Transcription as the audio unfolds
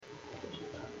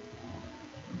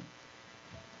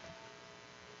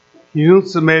弟兄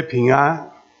姊妹平安。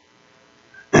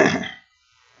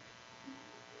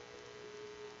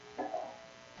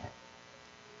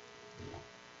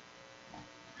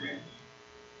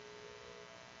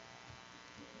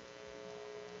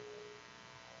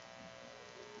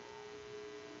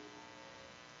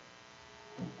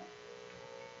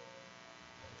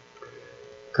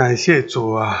感谢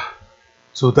主啊，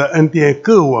主的恩典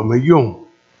够我们用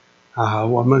啊！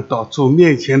我们到主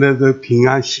面前的这平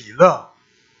安喜乐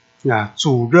啊，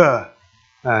主日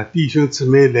啊，弟兄姊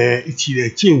妹来一起来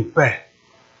敬拜，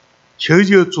求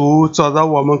求主找到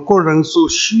我们个人所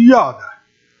需要的，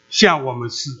向我们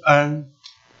施恩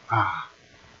啊！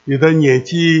有的年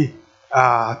纪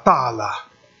啊大了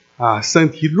啊，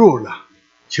身体弱了，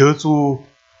求主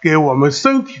给我们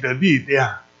身体的力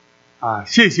量啊！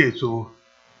谢谢主。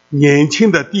年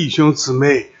轻的弟兄姊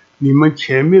妹，你们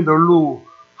前面的路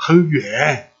很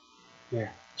远，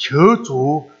求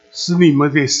主使你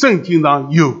们在圣经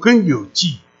上有根有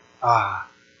基啊，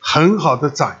很好的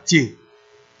长进。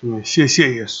谢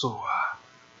谢耶稣啊。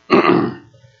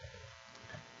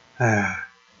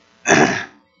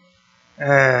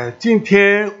今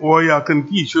天我要跟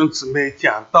弟兄姊妹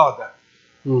讲到的，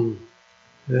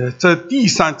这第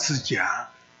三次讲，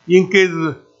应该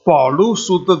是保罗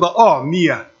所得的奥秘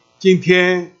啊。今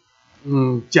天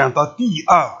讲到第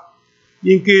二，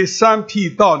应该三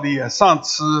篇道理啊，上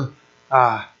次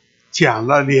啊讲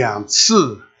了2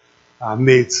次啊，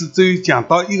每次只有讲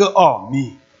到一个奥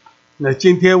秘。那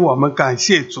今天我们感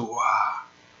谢主啊，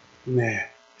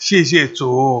谢谢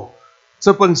主，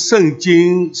这本圣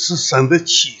经是神的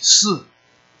启示，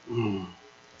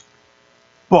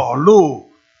保罗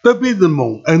特别是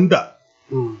蒙恩的，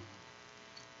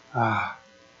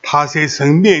他在神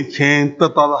面前得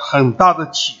到了很大的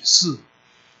启示。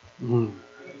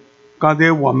刚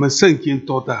才我们圣经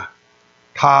读的，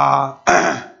他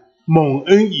蒙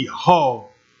恩以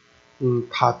后，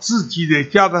他自己在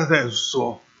加拉太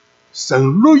说，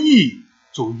神乐意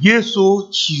主耶稣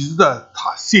启示在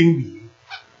他心里。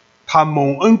他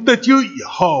蒙恩得救以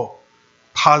后，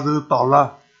他就到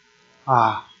了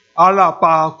阿拉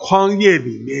巴旷野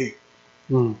里面，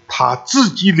他自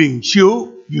己领袖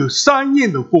有3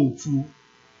年的功夫。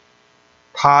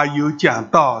他有讲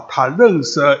到他认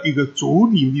识一个族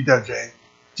里面的人，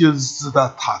就是知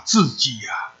道他自己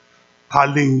他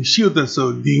领袖的时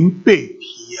候临背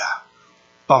体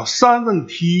到3人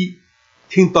体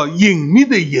听到隐秘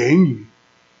的言语，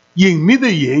隐秘的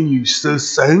言语是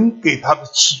神给他的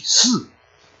启示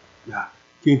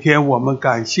今天我们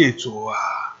感谢主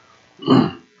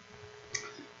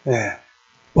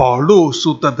保罗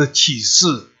所得的启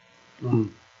示，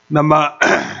那么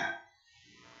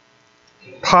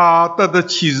他得的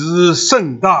启示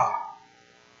甚大，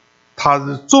他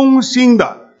是忠心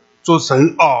的做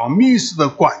神奥秘事的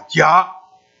管家。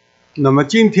那么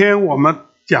今天我们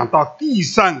讲到第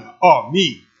3个奥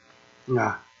秘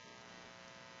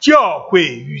教会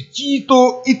与基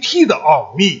督一体的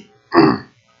奥秘。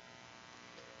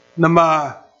那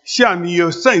么下面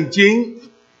有圣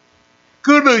经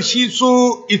哥罗西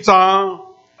书1章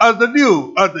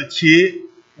26、27，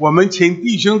我们请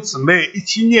弟兄姊妹一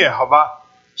起念好吧？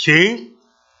请。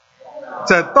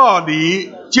这道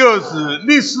理就是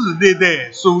历世历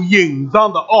代所隐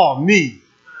藏的奥秘，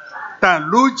但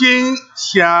如今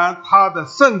向他的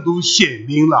圣徒显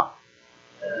明了，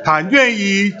他愿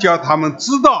意叫他们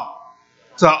知道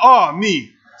这奥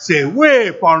秘在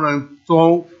外邦人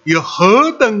中有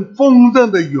何等丰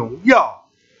盛的荣耀，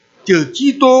就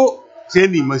基督在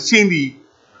你们心里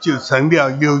就成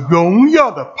了有荣耀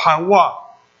的盼望。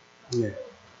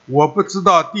我不知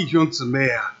道弟兄姊妹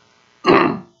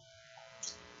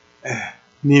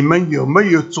你们有没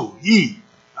有注意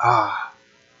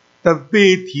特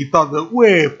别提到的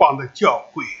外邦的教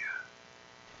会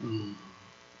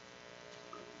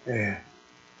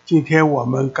今天我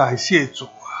们感谢主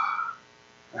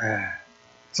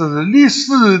这是历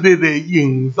世历代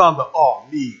隐藏的奥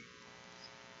秘。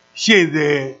现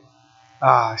在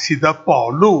现在保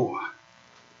罗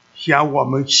向我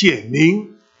们显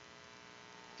明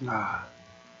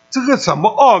这个什么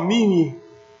奥秘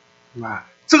呢？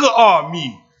这个奥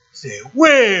秘在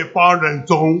外邦人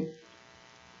中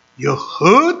有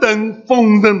何等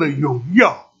丰盛的荣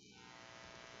耀。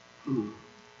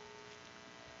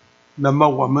那么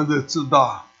我们都知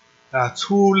道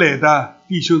出来的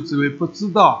弟兄姊妹不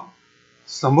知道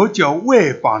什么叫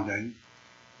外邦人。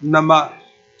那么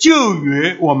旧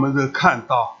约我们都看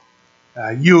到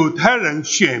犹太人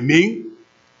选民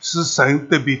是神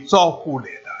特别招呼来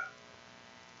的，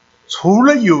除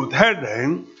了犹太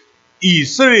人以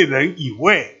色列人以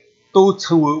外都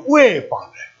称为外邦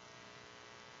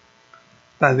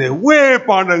人。但在外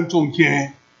邦人中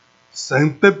间，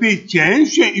神特别拣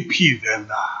选一批人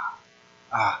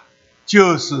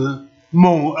就是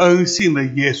蒙恩信的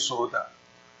耶稣的，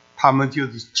他们就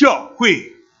是教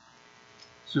会。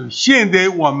所以现在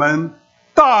我们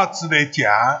大致来讲，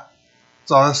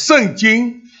照圣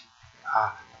经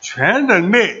全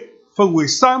人类分为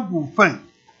3部分，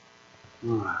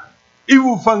一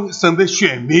部分神的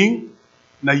选民，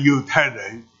那犹太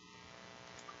人；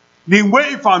另外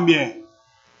一方面，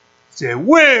在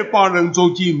外邦人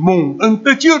中间蒙恩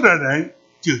得救的人，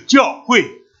就教会；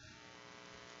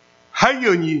还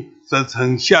有呢，则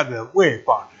剩下的外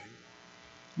邦人。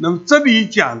那么这里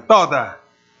讲到的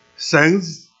神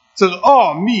这个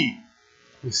奥秘，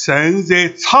神在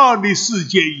创立世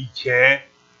界以前，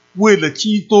为了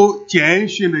基督拣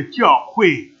选的教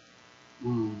会，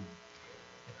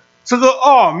这个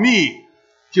奥秘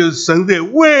就是神在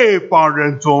外邦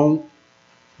人中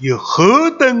有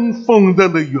何等丰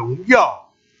盛的荣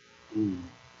耀。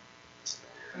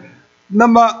那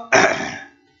么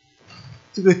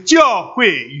这个教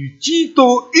会与基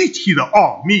督一体的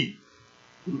奥秘，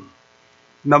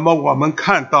那么我们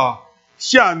看到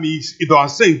下面一段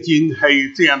圣经还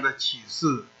有这样的启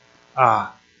示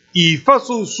以弗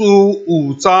所书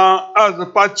5章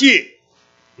28节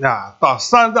到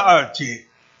32节，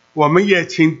我们也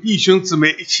请弟兄姊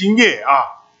妹一起念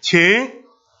请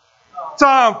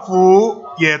丈夫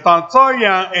也当照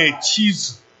样爱妻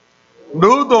子，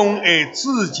如同爱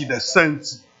自己的身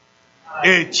子，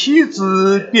爱妻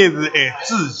子便是爱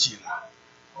自己了。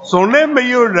从来没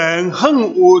有人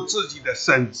恨恶自己的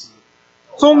身子，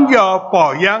总要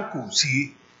保养骨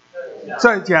髓。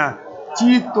再讲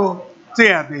基督这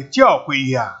样的教会一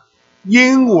样，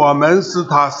因我们是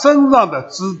他身上的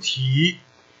肢体，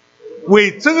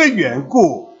为这个缘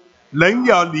故，人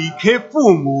要离开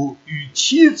父母，与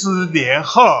妻子联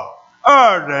合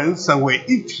，2人成为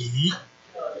一体。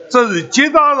这是极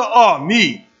大的奥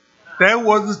秘，但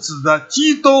我是指的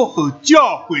基督和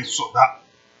教会说的。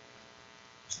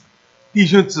弟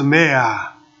兄姊妹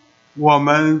我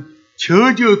们求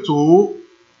主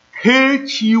开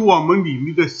启我们里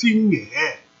面的心眼。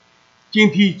今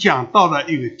天讲到了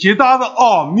一个极大的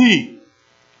奥秘，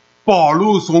保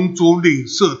罗从主领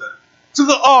受的。这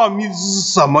个奥秘是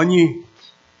什么呢？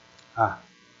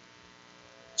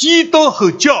基督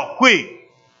和教会。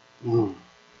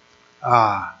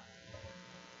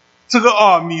这个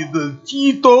奥秘是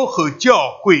基督和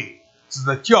教会，指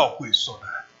的教会说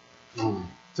的。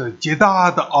这极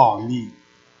大的奥秘。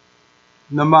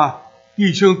那么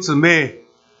弟兄姊妹，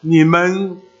你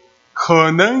们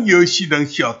可能有些人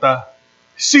晓得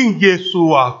信耶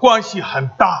稣关系很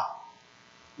大。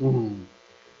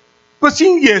不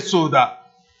信耶稣的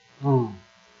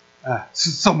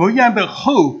是怎么样的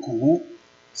后果？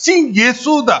信耶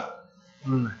稣的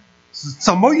是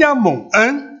怎么样蒙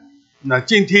恩？那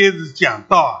今天是讲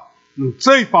到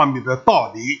这一方面的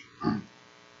道理。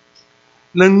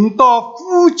论到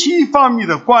夫妻方面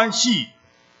的关系，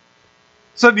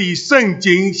这里圣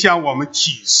经向我们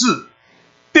启示，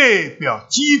代表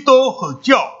基督和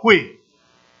教会。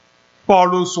保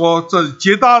罗说这是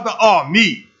极大的奥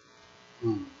秘。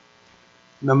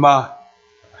那么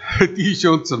弟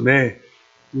兄姊妹，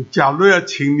假如要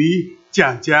请你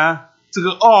讲讲这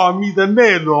个奥秘的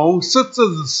内容实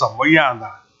质是什么样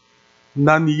的，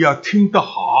那你要听得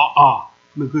好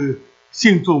那个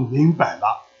信众明白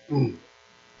了。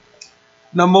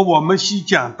那么我们先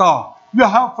讲到约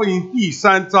翰福音第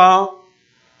3章，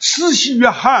施洗约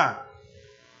翰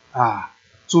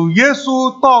主耶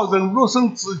稣道成肉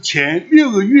身之前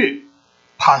6个月，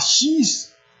他洗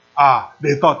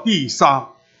来到地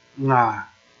上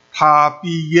他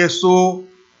比耶稣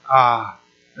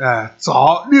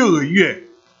早6个月。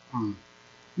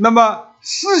那么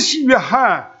施洗约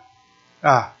翰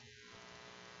在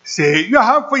约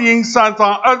翰福音3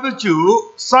章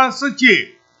29、30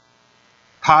节，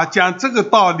他讲这个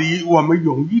道理我们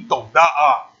容易懂的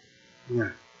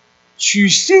娶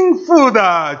新妇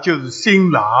的就是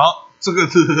新郎，这个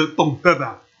是懂得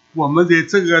的。我们在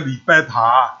这个礼拜堂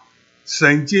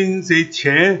曾经在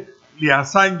前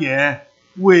2-3年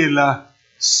为了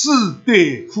4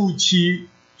对夫妻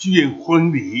举行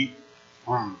婚礼。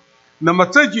那么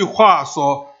这句话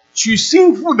说娶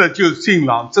新妇的就是新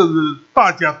郎，这是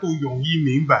大家都容易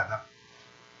明白的。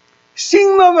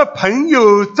新郎的朋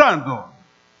友站着，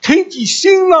听见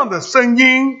新郎的声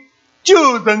音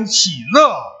就能喜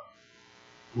乐。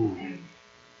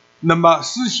那么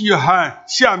施洗约翰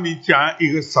下面讲一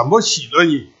个什么喜乐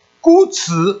呢？故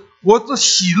此我这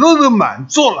喜乐的满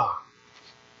足了。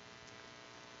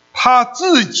他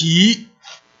自己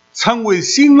成为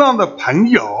新郎的朋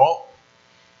友，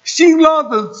新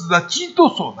郎是指的基督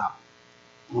说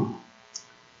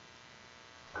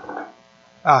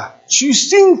的，娶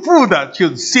新妇的就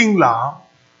是新郎。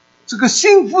这个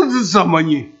新妇是什么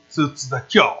呢？是指的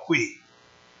教会。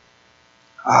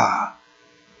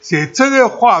在这个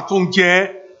话中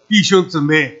间，弟兄姊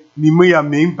妹，你们要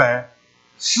明白，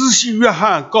施洗约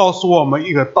翰告诉我们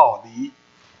一个道理，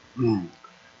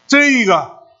这一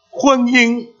个婚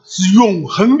姻是永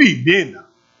恒里面的，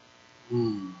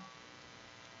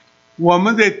我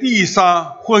们在地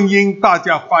上婚姻大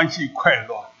家欢喜快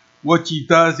乐。我记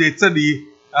得在这里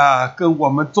跟我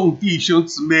们众弟兄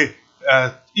姊妹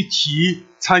一起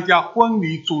参加婚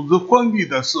礼，主持婚礼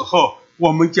的时候，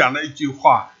我们讲了一句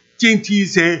话：今天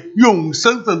在永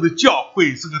生者的教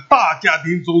会这个大家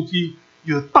庭中间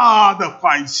有大的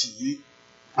欢喜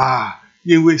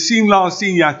因为新郎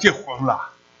新娘结婚了。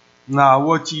那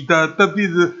我记得特别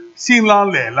是新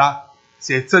郎来了，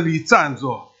在这里站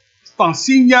着，当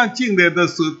新娘进来的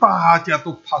时候，大家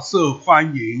都拍手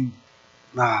欢迎，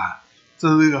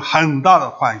这是一个很大的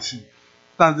欢喜。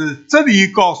但是这里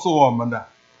告诉我们的，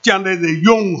将来在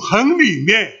永恒里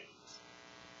面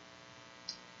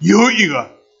有一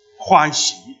个欢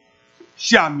喜，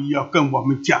下面要跟我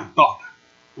们讲到的。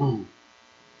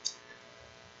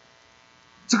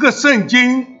这个圣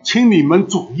经，请你们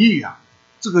注意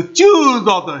这个旧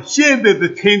造的现在的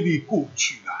天地过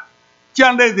去了，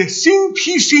将来在新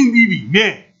批新理里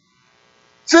面，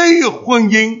这个婚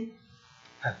姻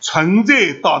还存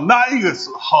在到那一个时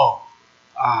候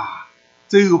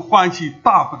这个欢喜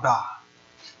大不大？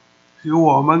所以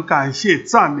我们感谢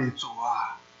赞美主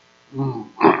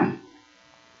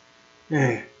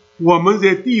我们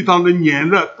在地上的年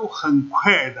日都很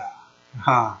快的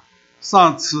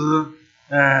上次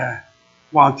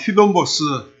王提多牧师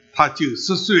他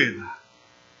90岁了，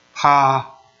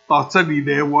他到这里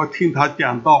来，我听他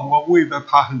讲到，我为了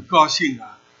他很高兴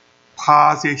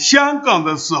他在香港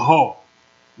的时候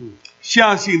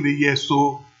相信了耶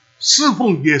稣，侍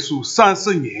奉耶稣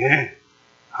30年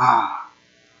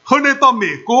后来到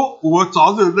美国，我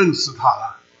早就认识他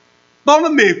了，到了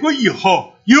美国以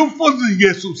后又服侍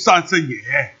耶稣30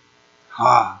年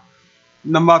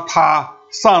那么他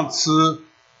上次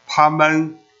他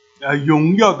们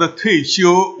荣耀的退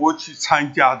休我去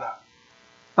参加的，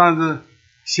但是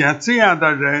像这样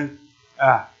的人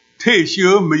退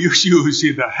休没有休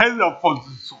息的，还是要服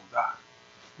侍主的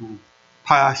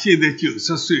他现在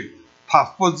90岁，他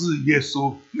服侍耶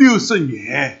稣60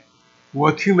年，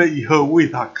我听了以后为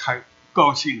他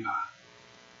高兴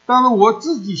但是我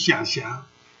自己想想，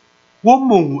我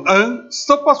蒙恩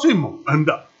18岁蒙恩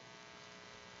的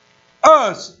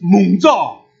蒙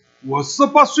召，我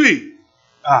18岁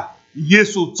耶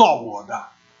稣召我的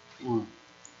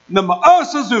那么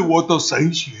20岁我读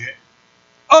神学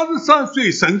，23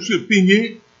岁神学毕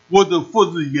业，我都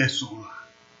服侍耶稣了。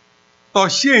到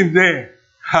现在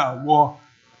我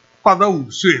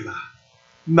85岁了，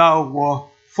那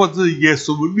我服侍耶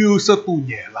稣60多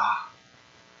年了，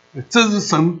这是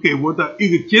神给我的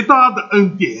一个极大的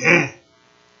恩典。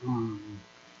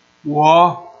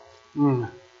我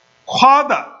夸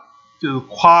的就是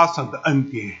夸神的恩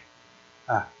典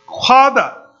夸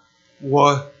的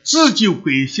我自己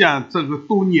回想这个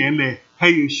多年来还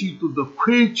有许多的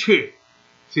亏缺，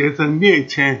在神面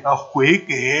前要悔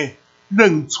改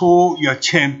认错，要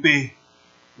谦卑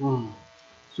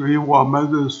所以我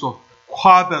们是说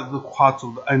夸的是夸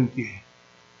主的恩典，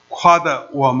夸的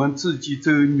我们自己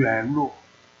这个软弱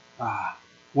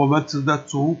我们值得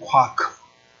主夸口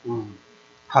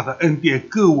他的恩典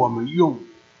够我们用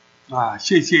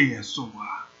谢谢耶稣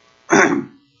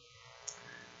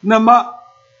那么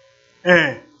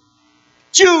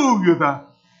旧约的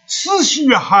施洗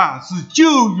约翰是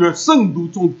旧约圣徒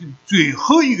中的最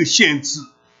后一个先知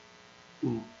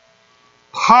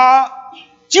他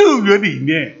旧约里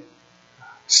面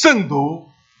圣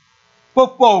徒不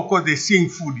包括在新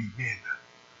妇里面的，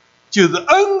就是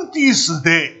恩典时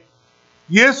代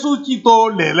耶稣基督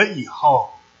来了以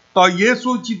后，到耶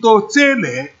稣基督再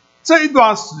来这一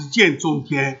段时间中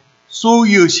间，所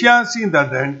有相信的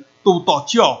人都到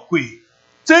教会，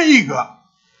这一个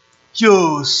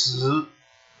就是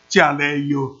将来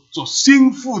有做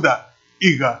新妇的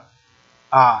一个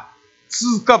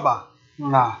资格吧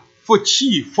福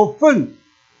气福分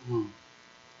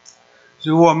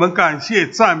所以我们感谢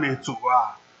赞美主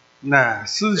那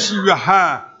施洗约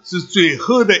翰是最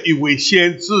后的一位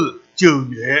先知，旧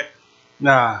约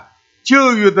那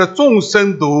旧约的众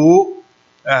圣徒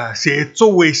是作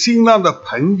为新郎的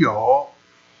朋友，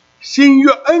新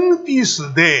约恩典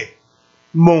时代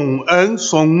蒙恩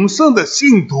重生的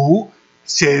信徒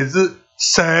才是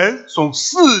神从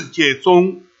世界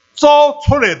中招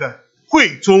出来的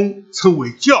会中，称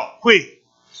为教会，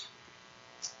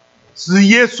是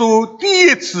耶稣第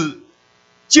一次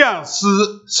降世，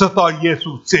直到耶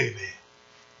稣再来，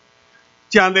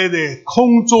将来在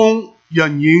空中要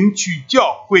凝聚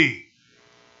教会，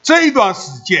这一段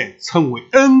时间称为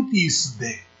恩典时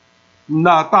代。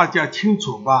那大家清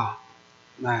楚吧？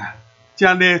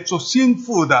将来做心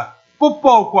腹的不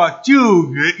包括旧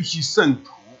约一些圣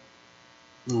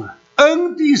徒，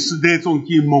恩典时代中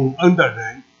间蒙恩的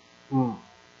人，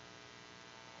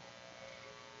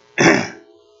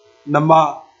那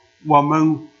么我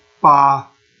们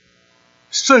把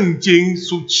圣经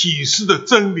所启示的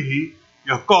真理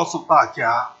要告诉大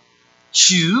家。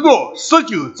启示录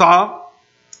19章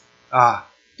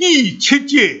第7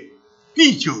节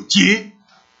第9节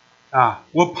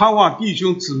我盼望弟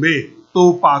兄姊妹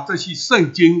都把这些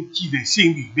圣经记在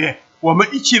心里面。我们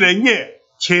一起来念，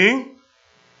请。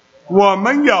我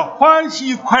们要欢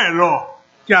喜快乐，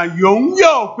将荣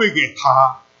耀归给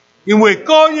他，因为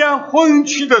羔羊婚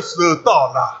娶的时候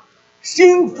到了，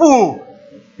新妇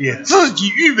也自己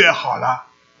预备好了，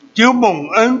就蒙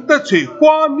恩得穿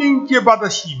光明洁白的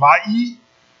细麻衣。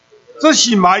这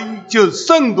细麻衣就是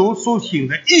圣徒所行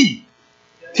的义。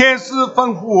天使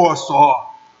吩咐我说，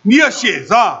你要写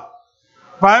上，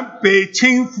凡被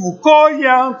亲赴羔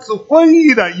羊之婚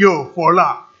姻的有福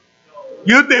了。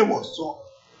又对我说，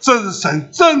这是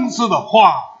神真实的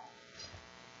话。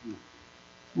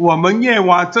我们念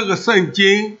完这个圣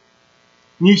经，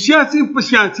你相信不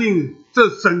相信这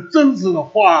神真实的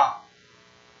话？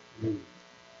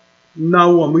那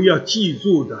我们要记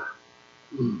住的。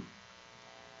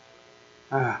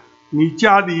你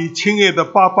家里亲爱的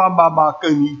爸爸妈妈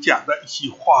跟你讲的一些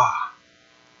话，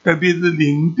特别是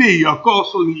领队要告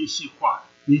诉你一些话，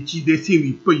你记在心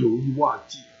里不容易忘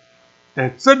记。在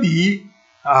这里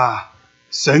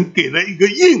神给了一个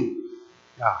印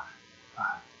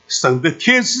神的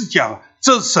天使讲，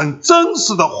这是神真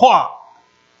实的话。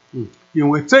因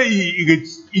为这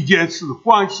一件事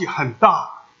关系很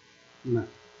大，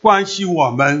关系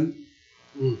我们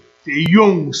在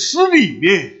永世里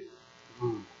面。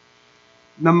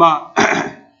那么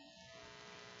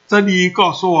这里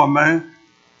告诉我们，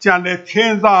将来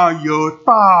天上有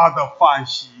大的欢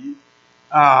喜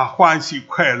欢喜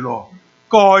快乐，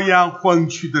羔羊婚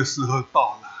娶的时候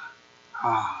到了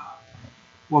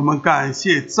我们感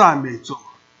谢赞美主。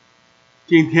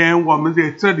今天我们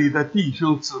在这里的弟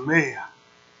兄姊妹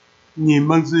你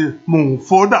们是蒙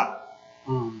福的，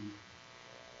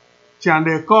将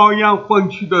来羔羊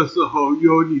婚娶的时候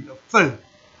有你的份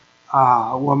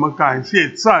我们感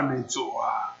谢赞美主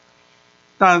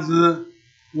但是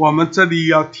我们这里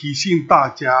要提醒大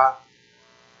家，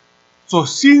做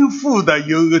新妇的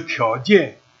有一个条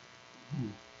件，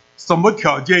什么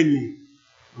条件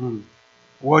呢？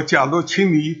我假如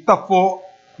请你得福，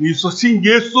你说信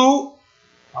耶稣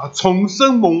重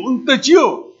生蒙恩得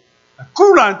救，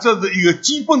固然这是一个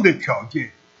基本的条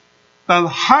件，但是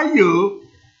还有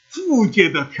附加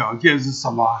的条件是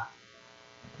什么？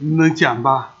你能讲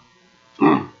吧？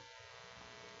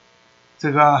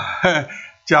这个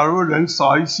假如人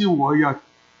少一些，我要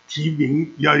提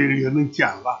名，要有人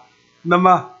讲了。那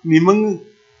么你们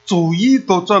注意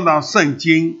读这段圣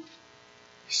经，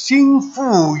新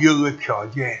妇有个条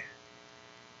件，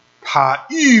他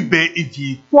预备一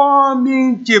件光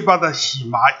明洁白的细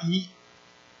麻衣。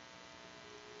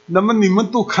那么你们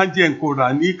都看见过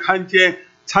了，你看见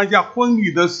参加婚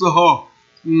礼的时候，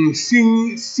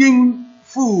新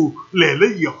妇来了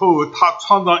以后，他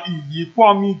穿上一件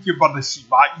光明洁白的细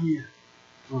麻衣。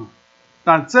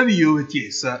但这里有个解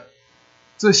释，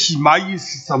这细麻衣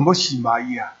是什么细麻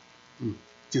衣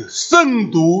就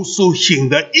圣徒所行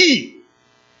的义。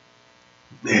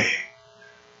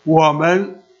我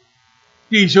们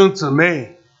弟兄姊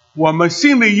妹，我们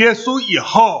信了耶稣以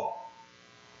后，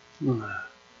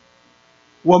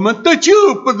我们得救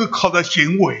不是靠着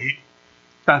行为，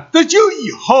但得救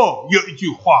以后有一句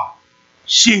话，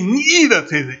行义的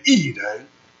才是义人。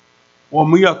我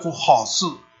们要做好事，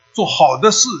做好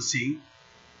的事情，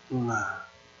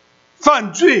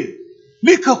犯罪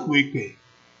立刻悔改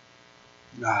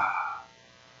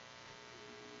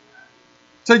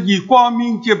这件光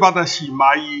明洁白的细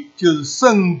麻衣就是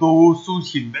圣徒所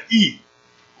行的义。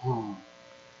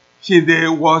现在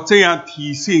我这样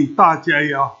提醒大家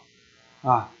要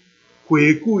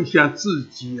回顾一下自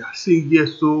己信耶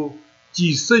稣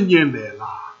几十年来了，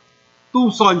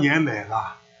多少年来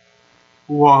了，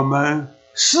我们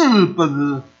是不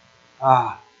是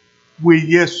为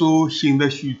耶稣行了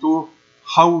许多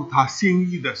合乎他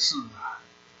心意的事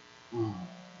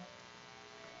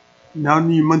然后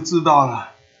你们知道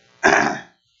了，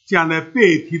将来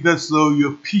背题的时候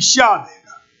有批下来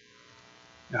的，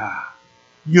啊，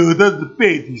有的是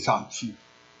背地上去，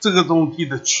这个东西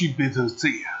的区别就是这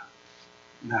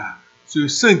样。所以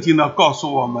圣经呢告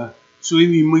诉我们，所以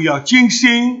你们要精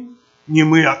心，你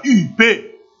们要预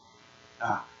备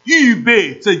预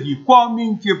备这以光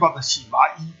明洁白的洗麻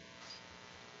衣。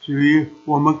所以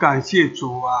我们感谢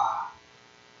主啊，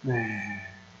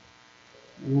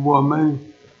我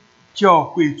们教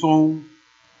会中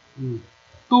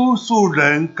多数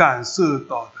人感受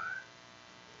到的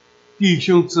弟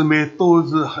兄姊妹都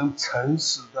是很诚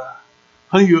实的，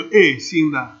很有爱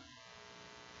心的，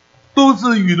都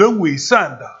是与人为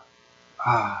善的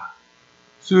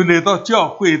所以来到教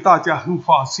会大家很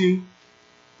放心。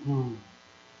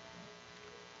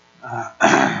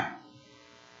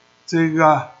这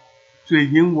个最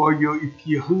近我有一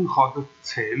批很好的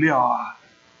材料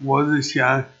我是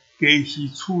想给一些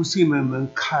初信的人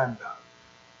看的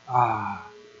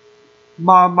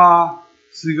妈妈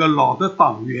是一个老的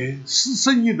党员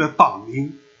，40年的党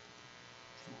民，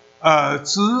儿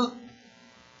子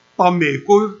到美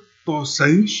国读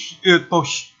神学读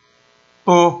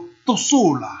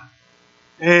书了，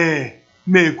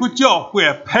美国教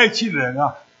会派遣人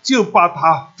就把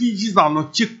他飞机上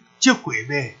能接回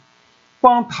来，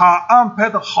帮他安排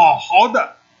的好好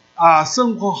的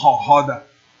生活好好的。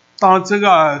当这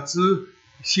个儿子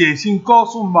写信告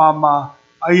诉妈妈，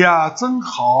哎呀真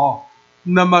好，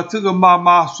那么这个妈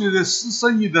妈虽然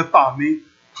40年的党民，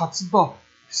她知道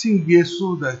信耶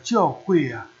稣的教会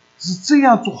是这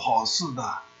样做好事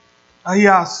的。哎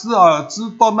呀，是儿子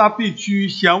到那边去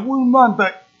像温暖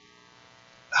的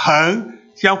很，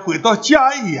像回到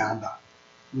家一样的。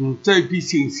这一批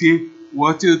信息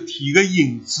我就提个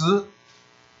引子。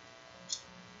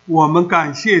我们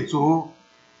感谢主，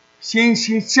相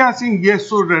信耶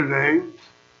稣的人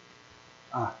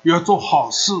要做好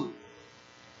事，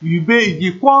预备以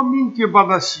光明洁白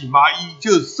的洗麻衣，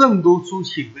就是圣徒所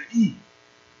行的义。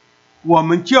我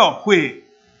们教会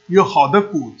有好的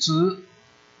果子，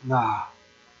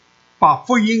把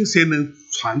福音才能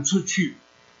传出去。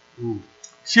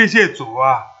谢谢主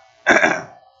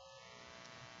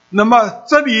那么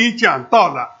这里讲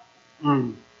到了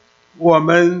我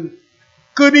们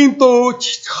哥林多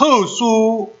后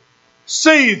书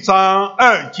11章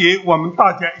2节，我们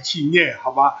大家一起念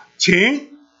好吧。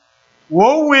请，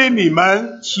我为你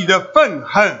们起的愤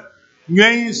恨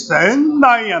源于神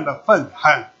那样的愤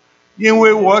恨，因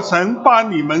为我曾把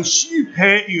你们许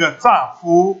配一个丈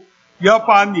夫，要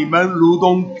把你们如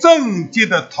同贞洁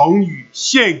的童女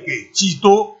献给基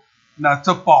督。那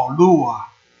这保罗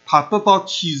他得到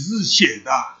启示写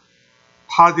的，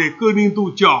他在哥林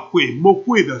多教会牧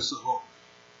会的时候，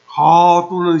好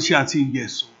多人相信耶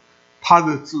稣，他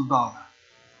就知道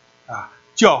了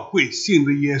教会信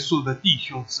的耶稣的弟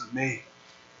兄姊妹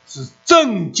是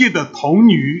贞洁的童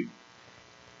女，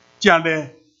将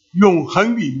来永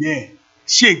恒里面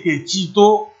献给基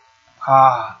督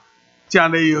将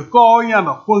来有羔羊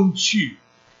的婚娶。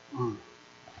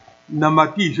那么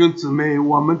弟兄姊妹，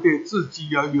我们对自己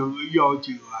要有个要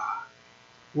求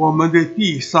我们在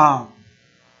地上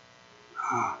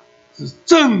是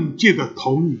贞洁的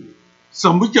童女。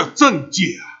什么叫贞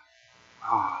洁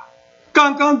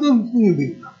刚刚正正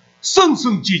的，圣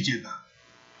圣洁洁的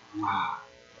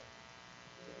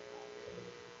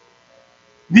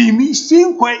里面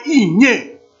心怀意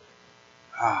念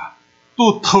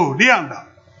都透亮的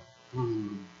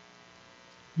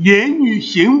言语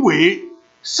行为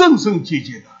圣圣洁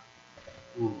洁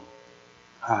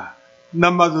的那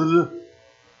么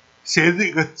才是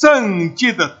一个贞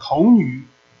洁的童女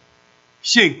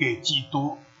献给基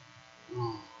督。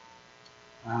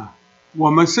我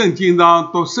们圣经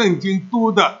上读圣经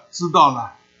多的知道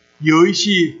了，有一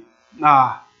些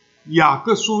雅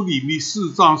各书里面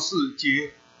4章4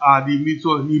节里面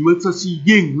说，你们这些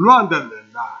淫乱的人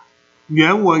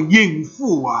原文淫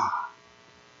妇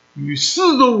与世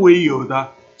俗为友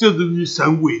的，就是与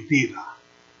神为敌的。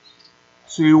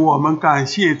所以我们感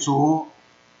谢主，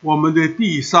我们在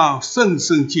地上圣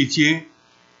圣洁洁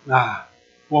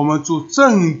我们做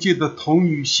贞洁的童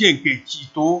女献给基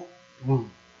督。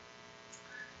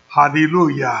哈利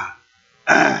路亚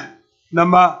那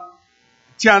么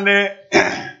将来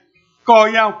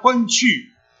羔羊婚娶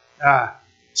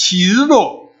启示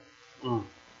录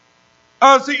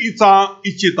21章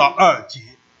1节到2节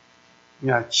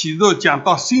启示录讲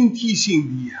到新天新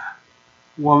地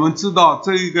我们知道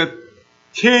这一个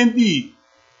天地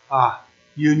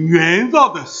有原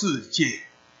造的世界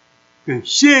跟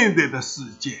现在的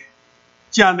世界，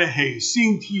将来还有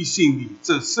新天新地，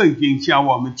这圣经向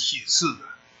我们启示的。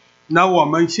那我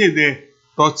们现在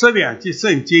读这2节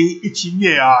圣经一起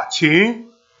念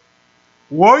请，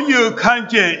我又看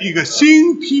见一个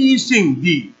新天新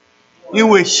地，因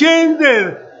为先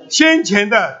前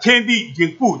的天地已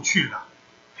经过去了，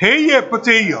黑夜不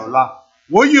再有了。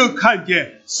我又看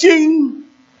见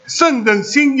新圣城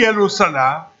新耶路撒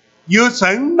冷由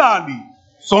神那里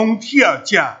从天而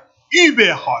降，预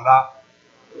备好了，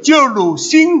就如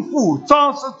新妇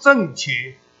装饰正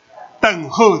寝，等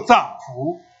候丈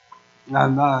夫。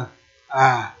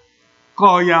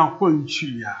羔羊婚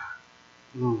娶呀，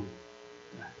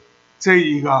这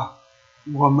一个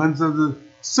我们这是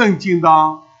圣经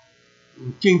当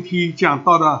今天讲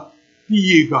到的第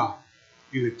一个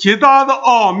极大的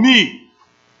奥秘，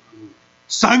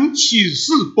神启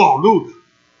示保罗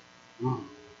的，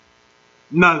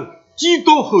那基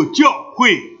督和教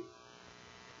会，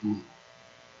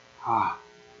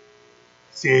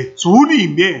在主里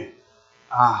面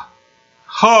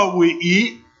合为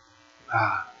一，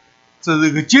这是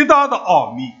一个极大的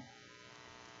奥秘。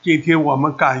今天我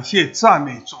们感谢赞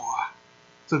美主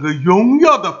这个荣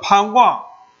耀的盼望，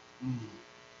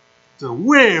这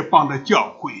外邦的教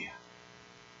会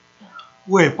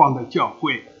外邦的教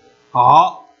会。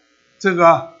好，这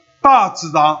个大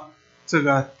致上这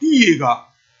个第一个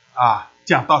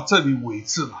讲到这里为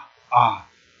止了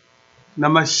那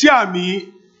么下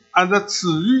面按照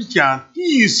次序讲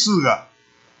第四个，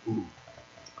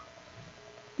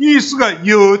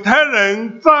犹太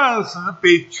人暂时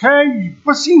被圈于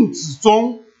不幸之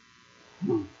中，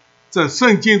这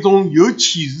圣经中有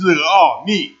启示的奥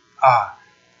秘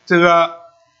这个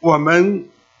我们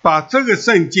把这个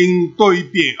圣经读一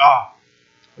遍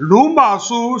罗马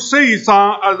书11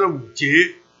章25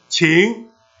节，请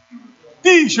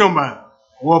弟兄们，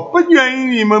我不愿意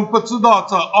你们不知道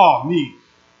这奥秘，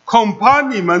恐怕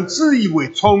你们自以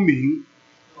为聪明，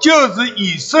就是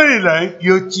以色列人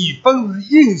有几分是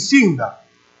硬性的，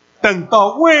等到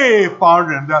外邦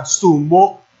人的数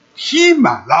目填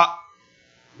满了。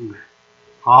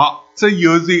好，这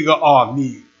又是一个奥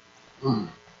秘。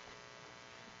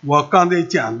我刚才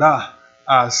讲的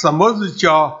什么是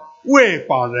叫外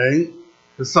邦人，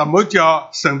什么叫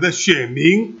神的选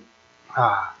民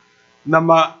那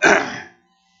么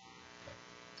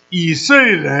以色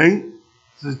列人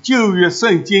是旧约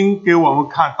圣经给我们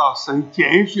看到神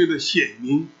拣选的选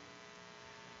民，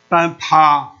但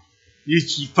他有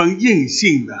几分硬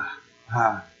性的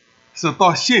是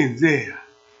到现在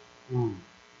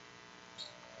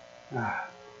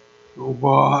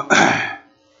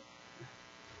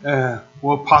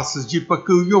我怕时间不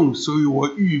够用，所以我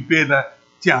预备的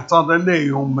讲章的内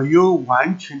容没有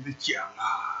完全的讲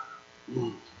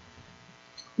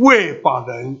外邦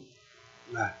人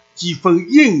几分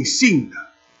硬性的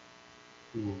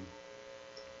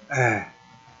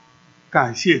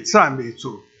感谢赞美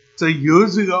主，这又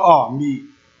是个奥秘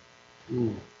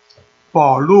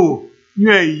保罗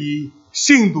愿意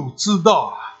信徒知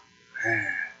道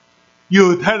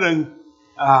犹太人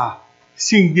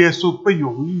信耶稣不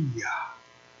容易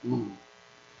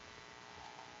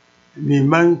你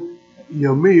们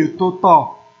有没有读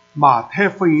到马太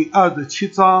福音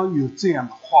27章有这样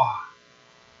的话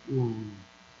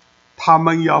他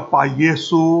们要把耶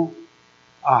稣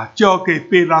交给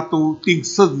彼拉多钉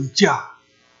十字架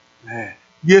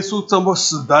耶稣怎么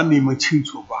死的你们清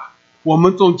楚吧？我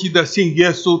们中记得信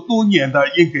耶稣多年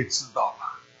的应该知道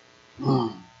吧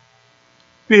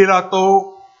彼拉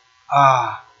多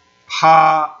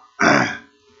他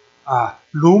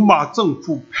罗马政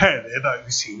府派来的一个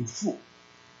刑妇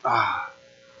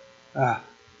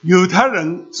犹太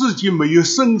人自己没有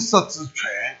生杀之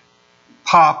权，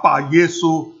他把耶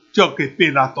稣交给彼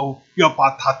拉多，要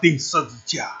把他钉十字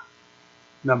架。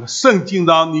那么圣经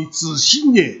上你仔细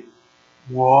念，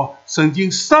我曾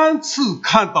经3次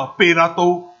看到彼拉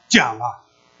多讲了，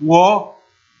我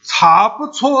查不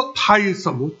出他有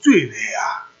什么罪来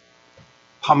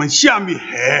他们下面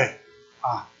还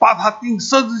把他钉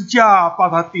十字架，把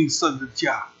他钉十字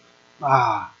架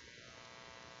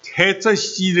开这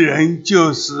些的人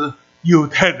就是犹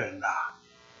太人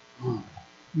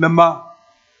那么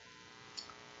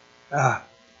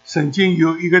圣经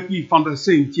有一个地方的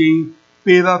圣经，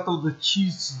彼拉多的妻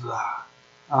子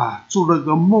做了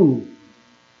个梦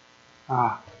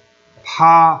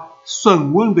他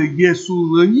审问的耶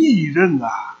稣的义人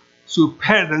所以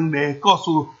派人来告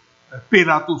诉彼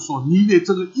拉多说，你在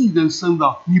这个义人身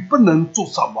上你不能做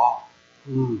什么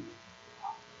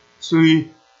所以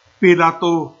彼拉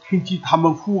多听见他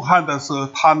们呼喊的时候，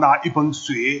他拿一盆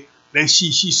水来洗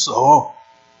洗手，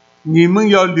你们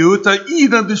要流着义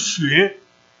人的血，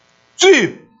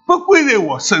罪不归在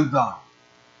我身上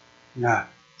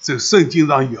这圣经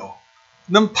上有。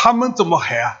那么他们怎么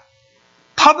喊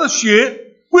他的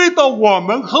血归到我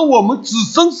们和我们子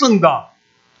孙身上，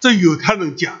这犹太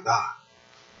人讲的。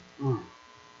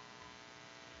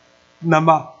那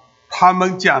么他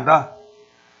们讲了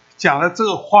这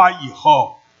个话以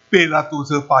后，贝拉多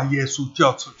就把耶稣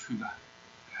叫出去了，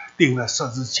钉了十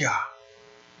字架。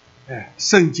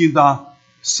圣经上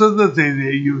实实在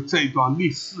在有这一段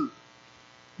历史，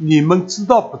你们知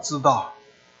道不知道？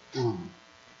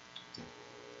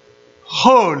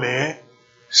后来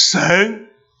神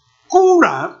固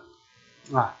然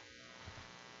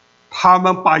他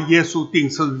们把耶稣钉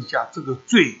十字架这个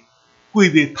罪归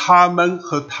在他们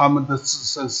和他们的子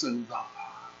孙身上了。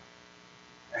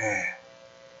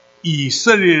以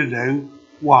色列人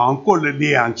亡国了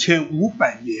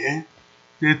2500年，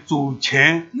在主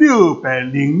前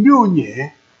606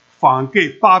年放给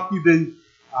巴比伦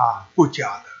国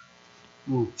家的。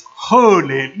后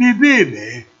来历代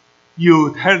来犹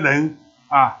太人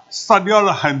杀掉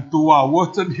了很多我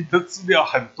这里的资料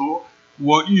很多，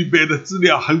我预备的资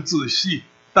料很仔细，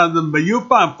但是没有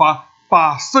办法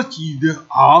把实际的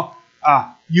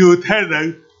犹太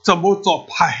人怎么遭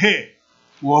迫害，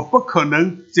我不可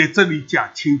能在这里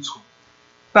讲清楚。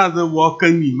但是我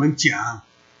跟你们讲，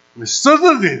实实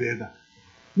在在的，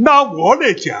拿我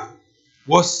来讲，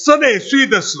我10来岁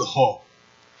的时候，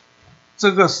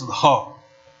这个时候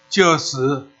就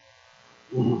是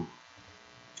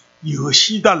有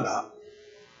希特勒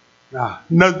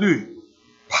纳粹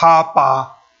他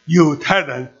把犹太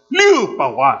人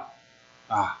600万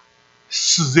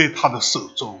死在他的手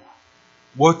中。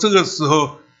我这个时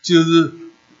候就是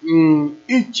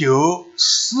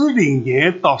1940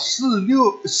年到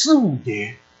45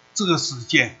年这个时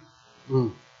间。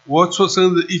我出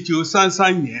生是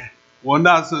1933年，我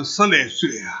那时候10来岁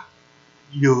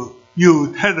犹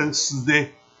太人死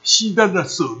在希特勒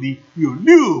手里有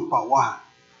600万。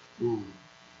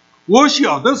我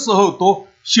小的时候读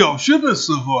小学的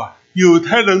时候犹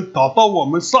太人逃到我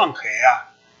们上海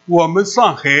我们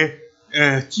上海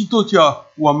基督教，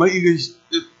我们一个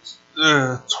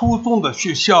初中的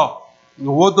学校，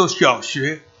我读小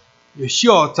学，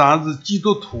校长是基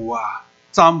督徒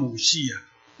张母系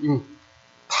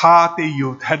他对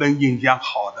犹太人影响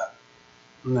好的。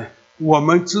我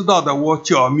们知道的，我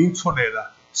教名出来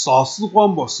了，邵世光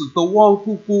牧师到汪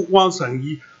姑姑、汪神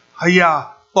医，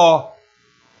到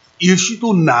有许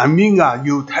多难民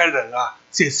犹太人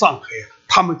在上海，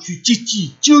他们去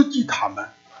救济他们。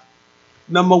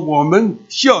那么我们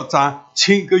校长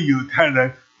请一个犹太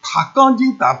人，他钢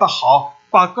琴打得好，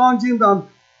把钢琴上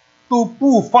都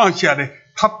不放下来，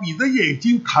他闭着眼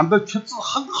睛弹的曲子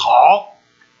很好，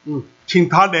请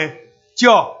他来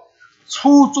教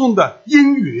初中的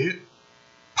音乐。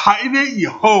他一来以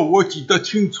后，我记得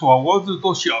清楚，我是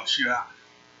读小学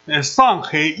上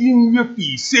海音乐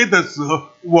比赛的时候，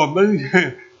我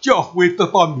们教会得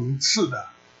到名次的。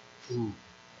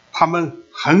他们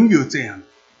很有这样的。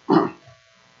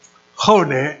后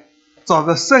来照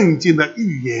着圣经的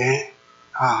预言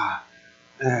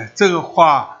这个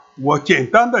话我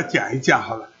简单的讲一讲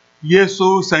好了。耶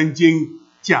稣曾经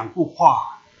讲过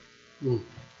话，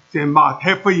在马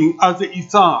太福音21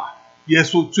章耶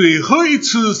稣最后一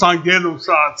次上耶路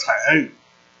撒冷采恩，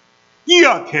第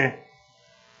二天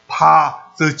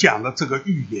他就讲了这个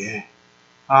预言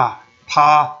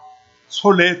他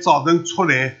早晨出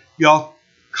来要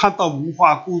看到无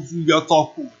花果树要找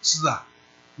果子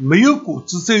没有果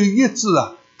子只有叶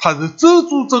子他是遮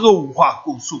住这个无花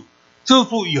果树，遮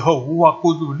住以后无花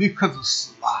果树立刻就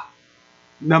死了。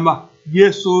那么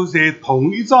耶稣在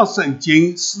同一章圣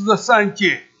经43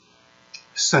节，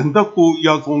神的国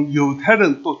要从犹太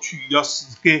人夺去，要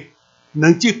赐给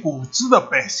能结果子的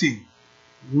百姓。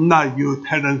那犹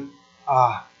太人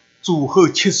主后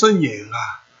70年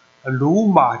罗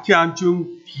马将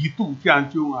军提督将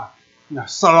军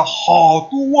杀了好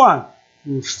多万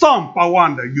上百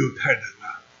万的犹太人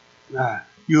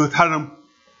犹太人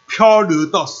漂流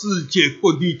到世界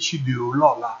各地去流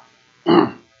浪了。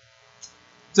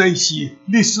这些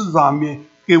历史上面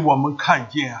给我们看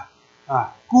见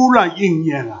固然应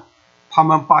验了，他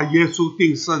们把耶稣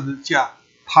钉十字架，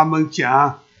他们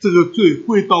讲这个罪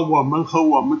归到我们和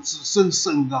我们子孙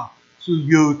身上，所以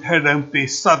犹太人被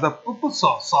杀的不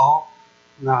少少。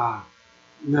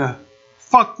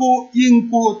法国、英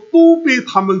国都被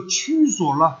他们驱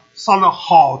逐了，杀了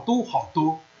好多好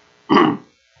多。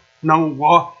那么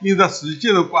我因为时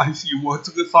间的关系，我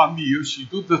这个上面有许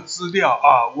多的资料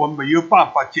我没有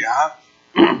办法讲。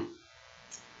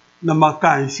那么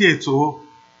感谢主，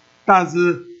但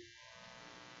是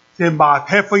在马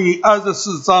太福音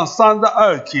24章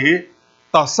32节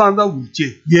到35节，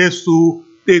耶稣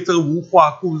对这个无花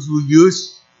果树有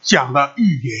讲了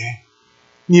预言。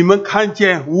你们看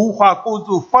见无花果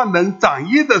树发嫩长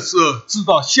叶的时候，知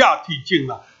道夏天近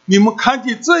了，你们看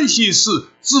见这些事，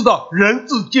知道人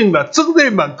子近了，正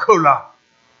在门口了。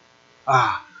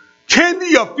天地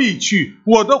要废去，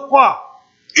我的话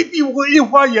一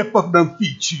话也不能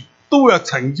废去，都要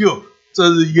成就。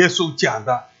这是耶稣讲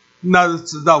的，那是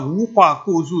知道无花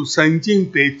果树曾经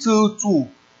被咒诅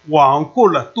亡过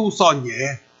了多少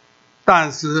年，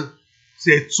但是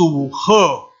在主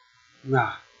后，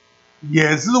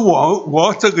也是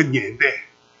我这个年代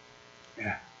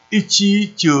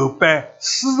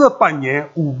，1948年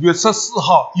5月14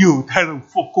号，犹太人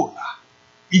复国了，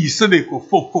以色列国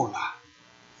复国了。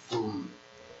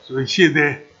所以现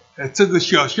在这个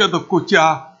小小的国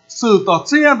家受到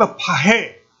这样的迫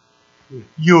害，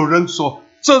有人说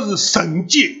这是神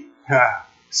迹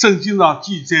圣经上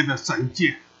记载的神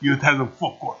迹，犹太人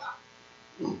复国了。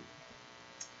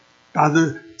但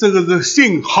是这个是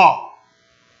信号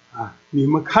你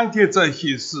们看见这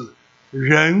些事，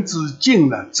人子近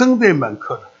了，正在门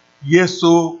口了，耶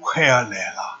稣快要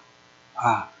来了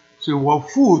所以我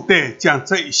附带讲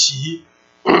这一些。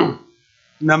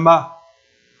那么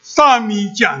上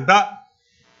面讲的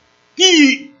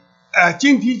今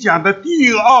天讲的第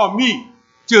一个奥秘，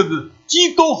就是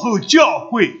基督和教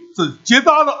会是极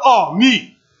大的奥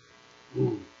秘。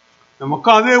那么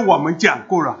刚才我们讲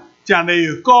过了，讲的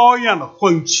有羔羊的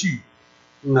婚娶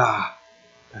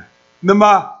那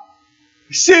么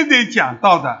现在讲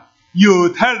到的犹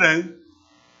太人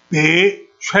被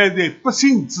圈在不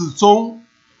幸之中。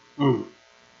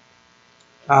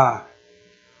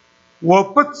我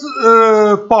不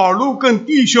保罗跟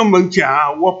弟兄们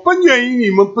讲，我不愿意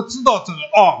你们不知道这个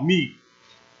奥秘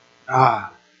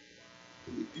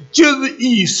就是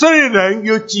以色列人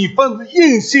有几分是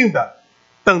硬性的，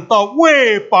等到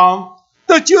外邦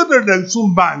得救的人数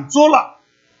满足了，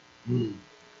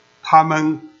他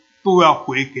们都要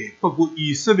悔改。不过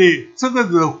以色列这个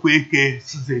人悔改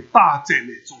是在大灾难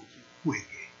中间悔改，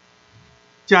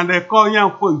将来羔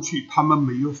羊婚娶他们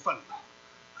没有份了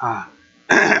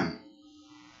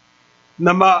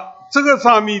那么这个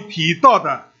上面提到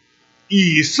的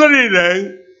以色列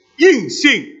人硬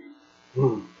信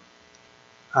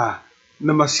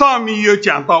那么上面又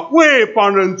讲到外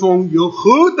邦人中有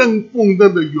何等丰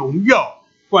盛的荣耀，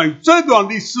关于这段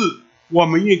历史我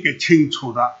们应该清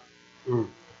楚的。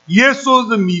耶稣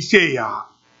是弥赛亚，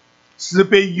是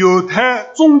被犹太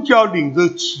宗教领袖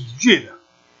弃绝的。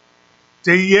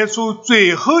在耶稣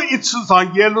最后一次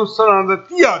上耶路撒冷的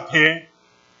第二天，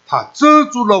他遮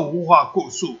住了无花果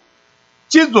树，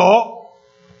接着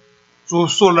就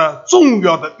说了重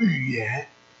要的预言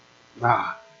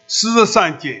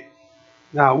43节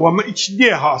我们一起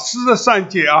念43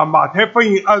节马太福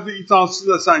音21章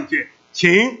43节，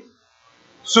请。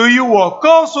所以我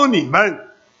告诉你们，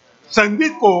神的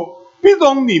国必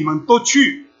从你们夺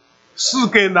去，是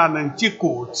给那能结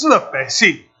果子的百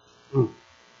姓。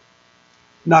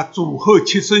那主后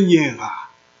70年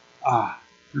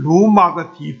罗马的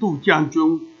提督将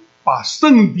军把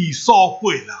圣地烧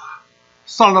毁了，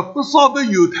杀了不少的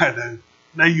犹太人，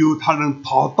那犹太人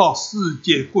逃到世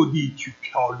界各地去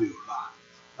漂流了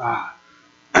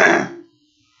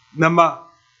那么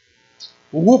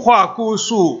无花果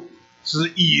树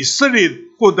是以色列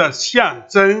国的象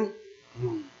征。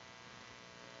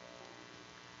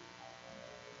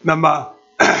那么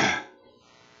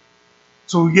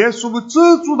主耶稣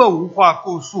遮住的无花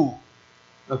果树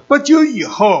不久以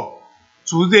后，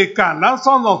主在橄榄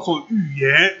山上所预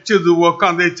言，就是我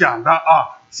刚才讲的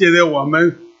现在我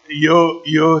们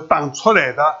有打出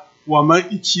来的，我们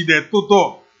一起来读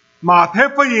读马太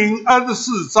福音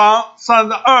24章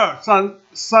32、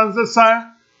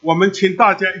33，我们请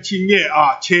大家一起念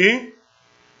请。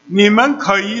你们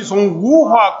可以从无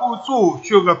花果树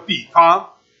学个比方，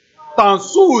当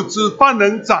树枝不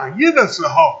能长叶的时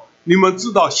候，你们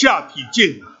知道夏天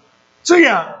近了，这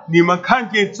样你们看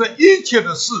见这一切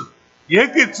的事，也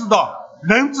可以知道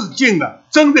人子近了，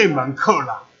正在门口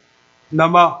了。那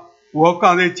么我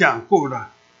刚才讲过了，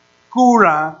固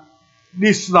然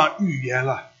历史上预言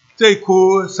了，这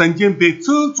棵曾经被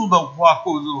遮住的无花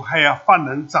果树还要发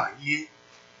能长叶。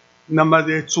那么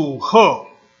在主后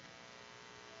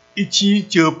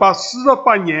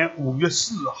48年5月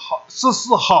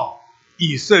14号，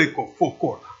以色列国复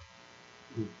国了。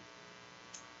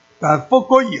但复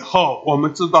国以后，我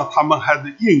们知道他们还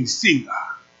是硬信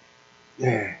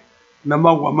那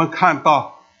么我们看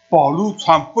到保罗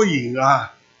传福音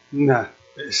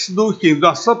使徒行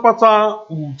传18章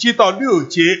5节到6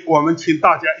节，我们请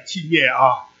大家一起念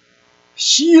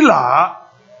希拉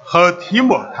和提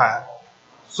摩太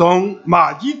从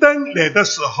马其顿来的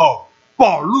时候，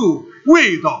保罗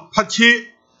味道迫切，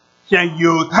向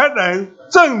犹太人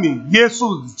证明耶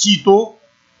稣是基督。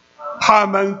他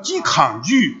们既抗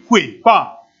拒毁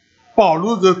谤，保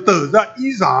罗就抖着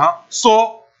衣裳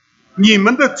说：“你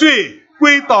们的罪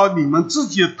归到你们自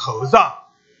己的头上，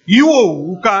与我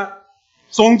无干。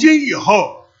从今以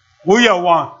后，我要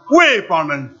往外邦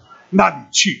人那里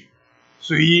去。”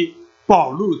所以保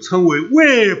罗成为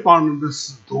外邦人的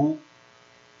使徒。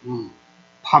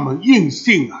他们硬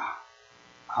信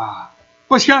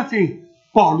不相信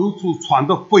保罗所传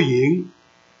的福音。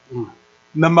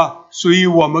那么所以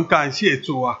我们感谢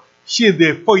主现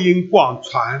在福音广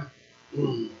传。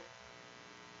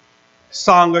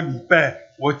上个礼拜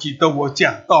我记得我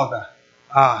讲到的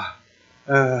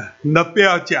诺贝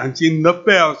尔奖金，诺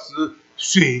贝尔是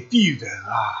水地人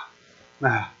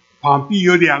旁边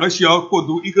有2个小国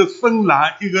度，一个芬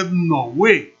兰，一个挪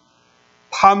威，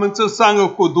他们这3个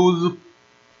国度是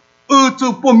欧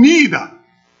洲北面的。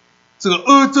这个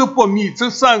欧洲北面这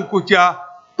3个国家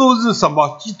都是什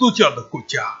么？基督教的国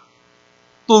家，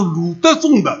都路德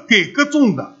宗的，改革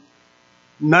宗的。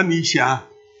那你想，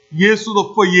耶稣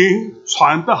的福音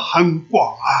传得很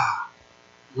广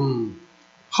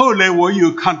后来我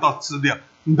有看到资料，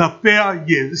诺贝尔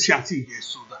也是相信耶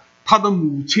稣的，他的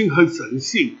母亲很神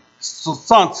信。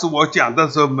上次我讲的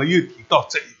时候没有提到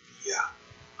这一点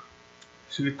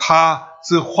所以他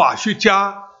是化学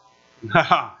家，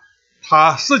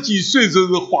他10几岁就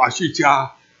是化学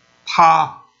家，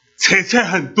他才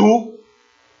很多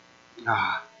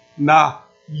那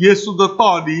耶稣的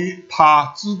道理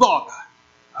他知道的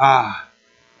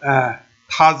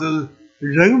他是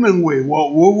人人为我，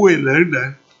我为人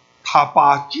人。他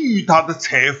把基于他的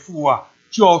财富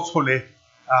交出来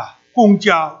公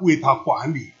家为他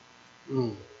管理。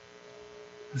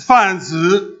凡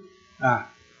是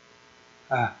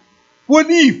物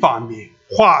理方面、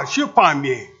化学方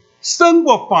面、生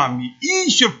物方面、医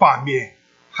学方面，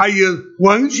还有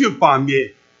文学方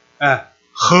面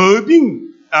和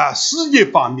平事业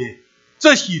方面，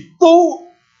这些都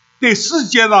对世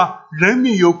界上人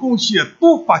民有贡献，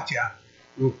都发奖。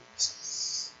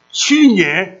去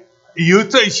年有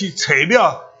这些材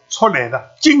料出来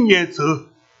的，今年之后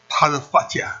他是发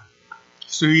奖。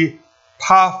所以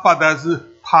他发的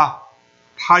是他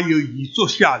有遗嘱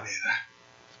下来的。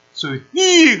所以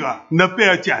第一个诺贝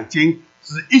尔奖金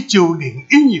是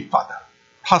1901年发的，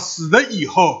他死了以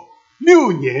后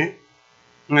6年。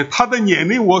他的年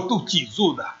龄我都记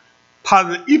住的，他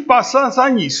是1833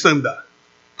年生的，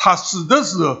他死的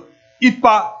时候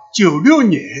1896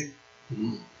年。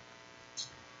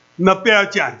诺贝尔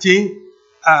奖金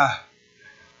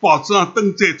报纸上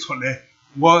登载出来，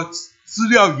我资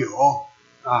料有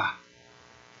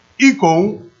一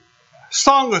共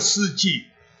上个世纪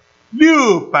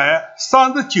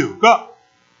639个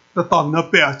得到诺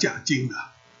贝尔奖金的，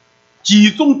其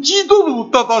中基督徒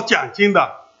得到奖金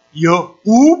的有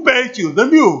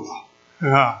596个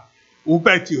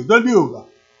，596个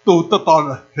都得到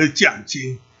了奖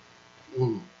金。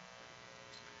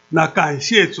那感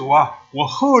谢主我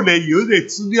后来又在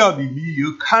资料里面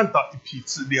有看到一批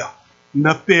资料，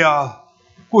诺贝尔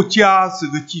国家是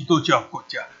个基督教国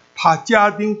家，他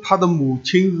家庭他的母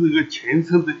亲是个虔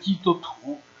诚的基督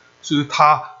徒，所以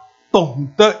他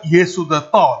懂得耶稣的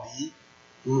道理。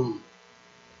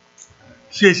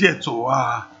谢谢主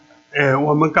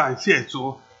我们感谢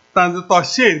主。但是到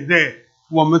现在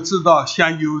我们知道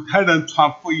向犹太人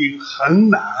传福音很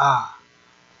难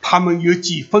他们有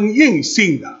几分硬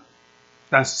性的，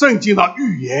但圣经的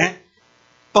预言，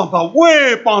当到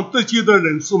外邦得救的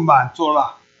人数满足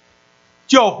了，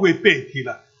教会被提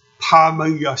了，他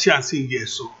们要相信耶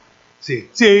稣，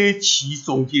在其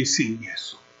中间信耶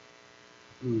稣。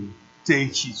在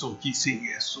其中间信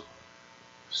耶稣。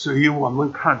所以我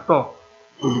们看到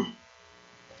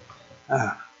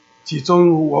其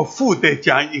中我附带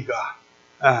讲一个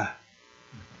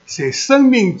在申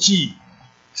命记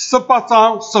18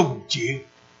章15节，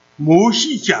摩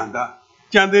西讲的，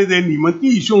将来在你们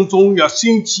弟兄中要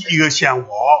兴起一个像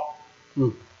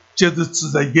我，就是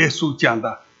指的耶稣讲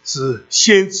的是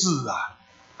先知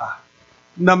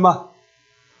那么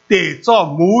对照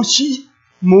摩西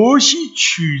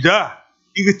娶的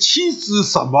一个妻子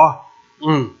什么？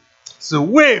是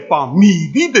外邦米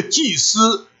利的祭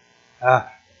司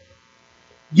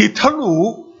耶特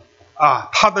鲁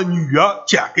他的女儿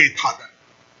嫁给他的，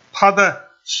他的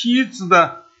妻子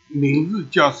的名字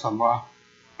叫什么？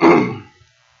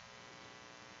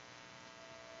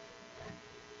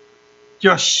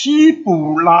叫希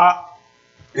布拉。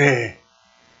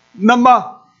那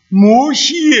么摩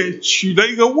西也娶了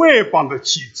一个外邦的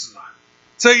妻子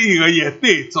这一个也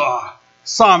对着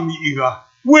上面一个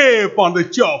外邦的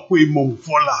教会蒙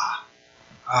福了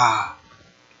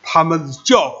他们是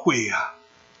教会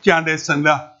将来成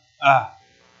了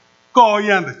羔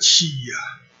羊的器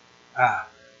呀，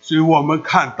所以我们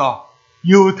看到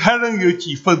犹太人有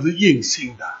几分是硬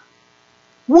性的，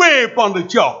外邦的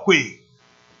教会，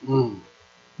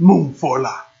蒙福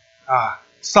了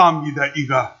上面的一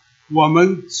个，我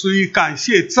们所以感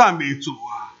谢赞美主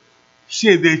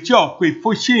现在教会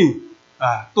复兴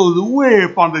都是外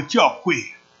邦的教会，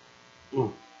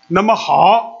那么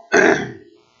好，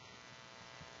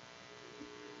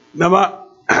那么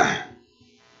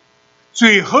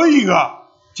最后一个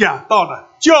讲到了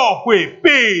教会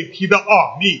背题的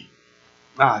奥秘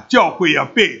教会要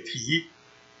背题。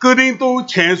哥林多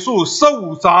前书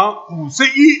15章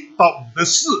51到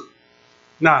54，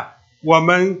那我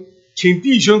们请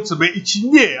弟兄姊妹一起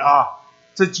念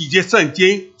这几节圣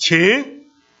经。请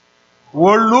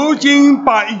我如今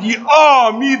把一件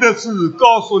奥秘的事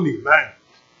告诉你们，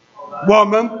我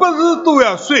们不是都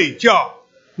要睡觉，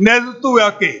乃是都要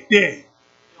改变，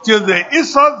就在一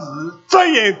霎时眨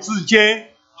眼之间，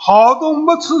好动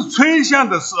没次吹响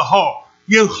的时候，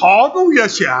因好动要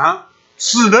响，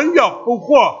使人要复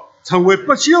活，成为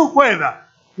不朽坏的，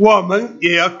我们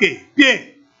也要改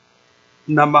变。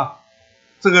那么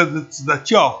这个是指的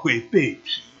教会背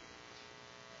题。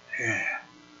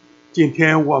今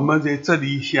天我们在这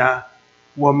里向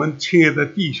我们亲爱的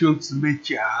弟兄姊妹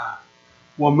讲，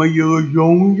我们有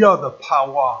荣耀的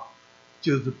盼望，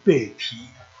就是背题。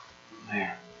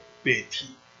背题，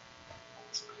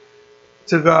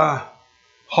这个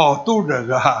好多人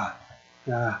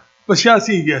不相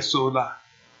信耶稣了，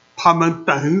他们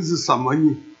等是什么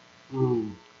呢？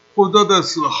活着的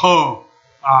时候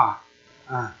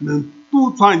能多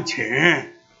赚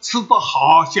钱，吃得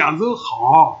好，享受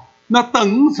好，那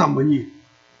等什么呢？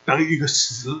等一个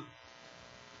时。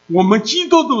我们基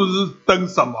督徒是等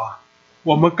什么？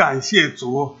我们感谢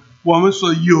主，我们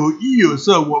说有衣有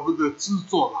色，我们都知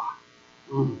足了。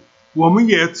我们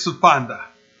也吃饭的，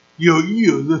有衣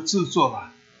有色知足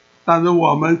了，但是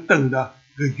我们等的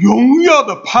荣耀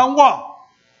的盼望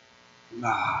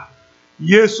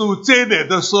耶稣再来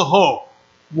的时候，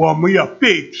我们要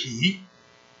背题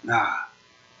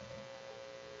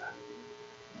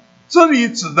这里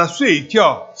指的睡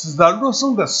觉，指的肉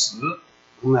身的死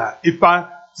一般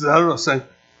指的肉身。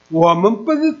我们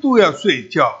不是都要睡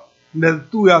觉，那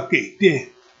都要改变。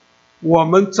我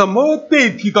们怎么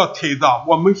背题到天上？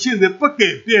我们现在不改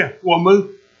变，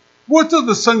我这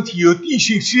个身体有地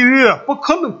心吸力了，不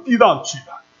可能低上去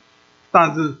的。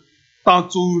但是当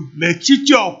主来接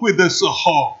教会的时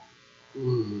候，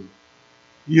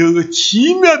有个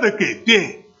奇妙的改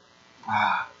变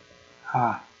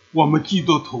我们基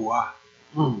督徒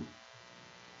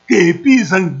改变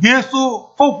成耶稣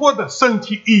复活的身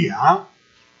体一样，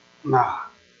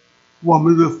我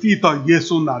们就飞到耶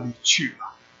稣那里去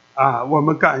了我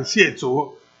们感谢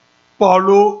主。保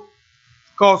罗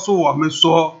告诉我们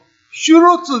说，血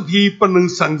肉之体不能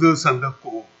承受神的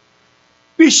国，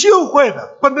必朽坏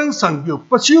的不能成就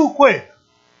不朽坏的。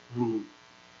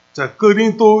在哥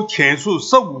林多前书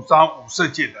15章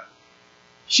50节的，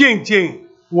现今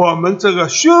我们这个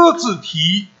血肉之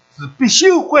体是必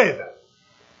朽坏的，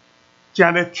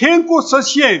将来天国实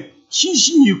现，七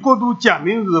禧年国度降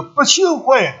临是不朽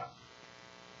坏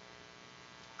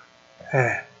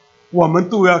的。我们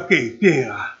都要改变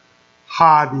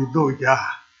哈利路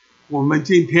亚！我们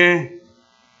今天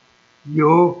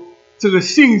有这个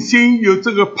信心，有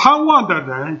这个盼望的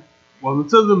人，我们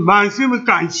这是满心的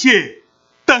感谢，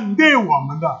等待我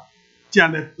们的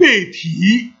将来背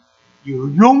题，有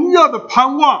荣耀的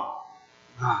盼望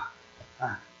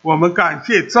我们感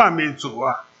谢赞美主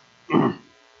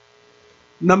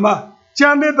那么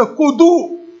将来的国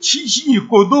度，七禧年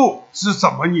国度是什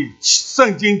么呢？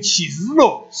圣经启示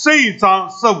录11章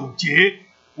15节，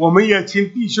我们也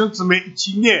请弟兄姊妹一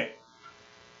起念。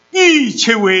第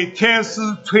七位天使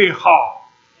吹号，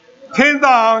天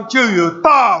上就有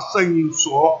大声音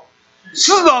说，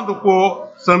世上的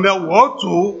国成了我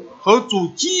主和主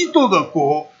基督的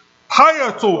国，他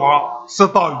要做王，直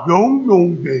到永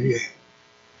永远远。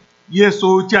耶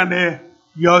稣将来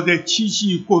要在七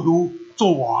禧国度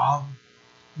做王，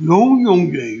永永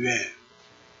远远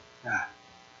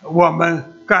我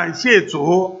们感谢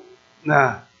主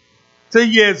这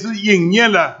也是应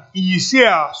验了以赛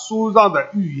亚书上的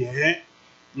预言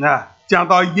讲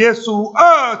到耶稣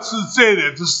二次再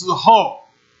来的时候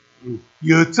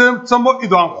有这么一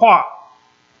段话，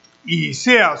以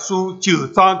赛亚书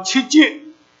9章7节，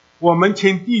我们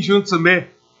请弟兄姊妹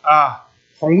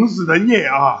红字的念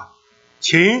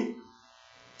请。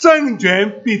政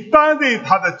权必担在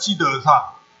他的肩头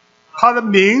上，他的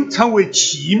名称为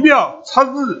奇妙、测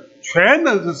日、全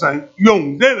能之神、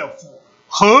永在的父、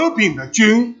和平的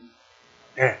君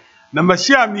那么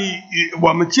下面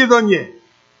我们接着念，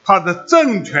他的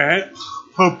政权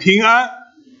和平安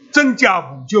增加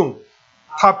无穷，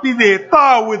他必在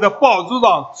大卫的宝座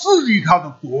上治理他的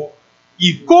国，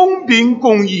以公平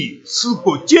公义使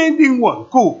国坚定稳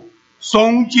固，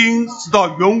从今直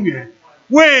到永远。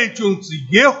万军之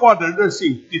耶和华的热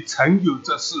心必成就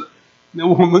这事。那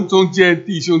我们中间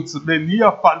弟兄姊妹，你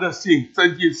要发热心，这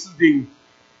件事情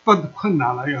不困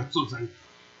难了，要做成。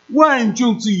万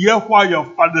军之耶和华要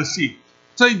发热心，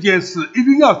这件事一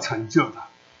定要成就的。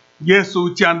耶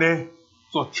稣将来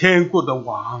做天国的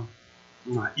王，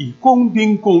以公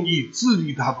平公义治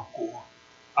理他的国。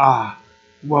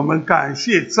我们感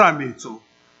谢赞美主。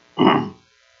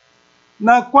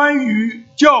那关于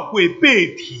教会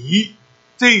背题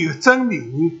这个真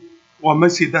理，我们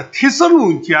写的帖撒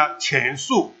罗尼迦前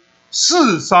书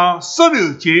4章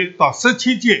16节到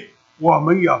17节，我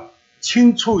们要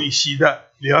清楚一些的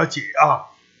了解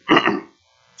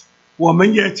我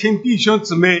们也请弟兄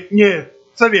姊妹念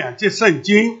这2节圣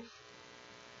经，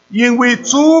因为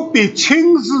主必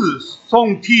亲自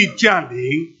从天降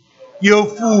临，有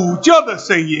呼叫的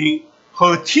声音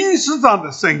和天使长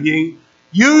的声音，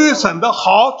有神的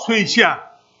号吹响，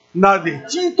那在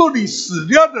基督里死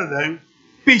了的人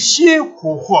必先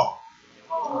复活，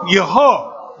以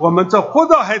后我们这活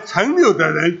着还存留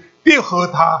的人必和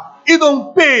他一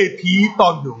同被提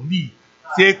到永里，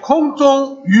在空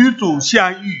中与主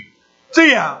相遇，这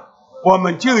样我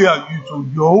们就要与主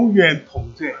永远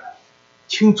同在。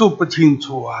清楚不清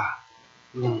楚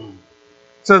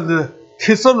这是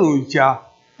帖撒罗尼迦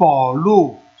保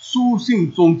罗书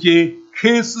信中间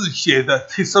开始写的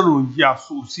帖撒罗尼迦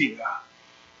书信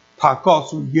他告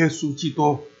诉耶稣基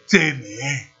督再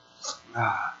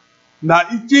来那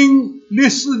已经历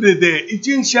世历代已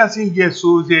经相信耶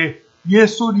稣在耶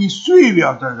稣里睡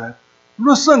了的人，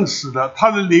入生死了，他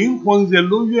的灵魂在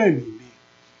乐园里面，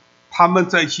他们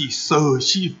在一起首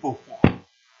先复活，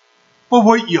复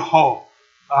活以后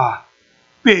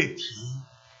被提，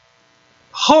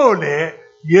后来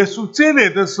耶稣再来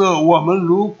的时候，我们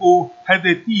如果还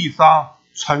在地上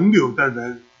存留的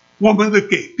人，我们的改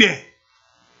变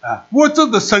我这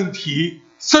个身体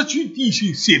失去地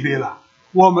心血力了，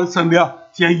我们成了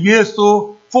像耶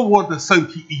稣复活的身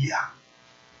体一样。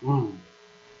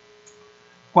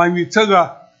关于这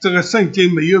个圣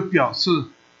经没有表示，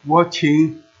我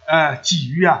请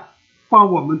鲫鱼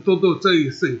帮我们读读这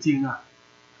个圣经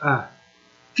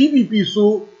腓立比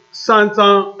书3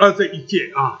章21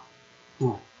节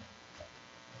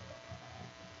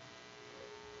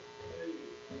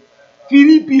腓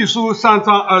立比书3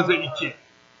章21节。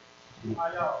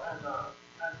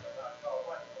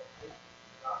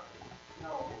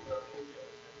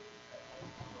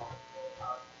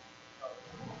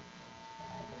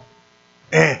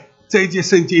这一节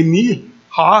圣经你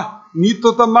好你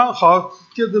读得蛮好，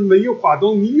就是没有滑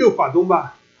动，你有滑动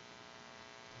吗？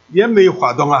也没有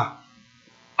滑动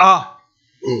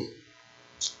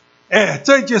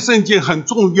这一节圣经很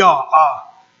重要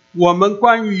我们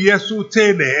关于耶稣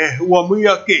再来，我们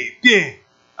要改变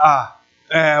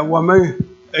我们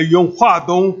用话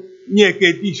动念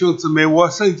给弟兄姊妹，我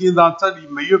圣经上这里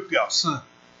没有表示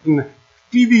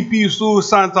腓立比书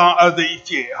3章21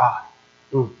节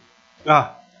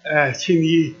请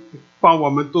你帮我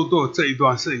们读读这一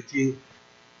段圣经，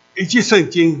一节圣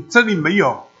经这里没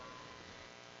有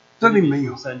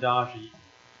3章21，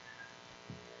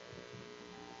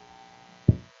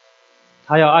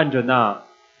他要按着那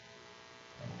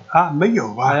没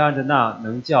有他要按着那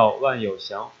能叫万有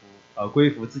降服归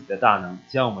服自己的大能，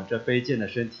将我们这卑贱的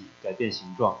身体改变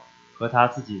形状，和他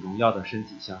自己荣耀的身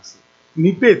体相似。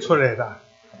你背出来的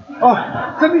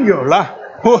这里有了，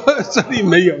这里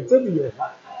没有，这里有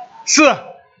了。是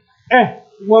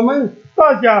我们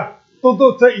大家读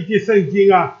读这一节圣经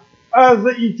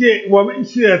21节，我们一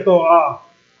起来读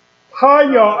他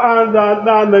要按照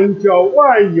那能叫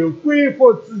万有归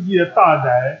服自己的大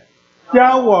能，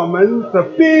将我们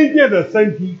的卑贱的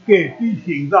身体改变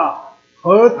形状，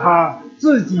和他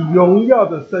自己荣耀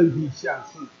的身体相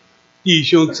似。弟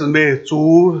兄姊妹，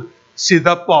主写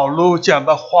的保罗讲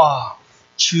的话，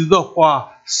其实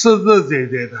话实实在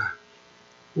在的。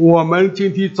我们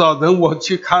今天早晨我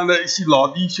去看了一些老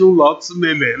弟兄老姊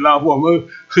妹来了，我们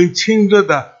很亲热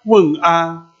的问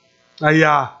安。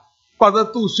80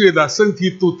多岁了，身体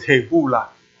都退步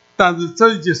了，但是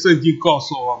这一节圣经告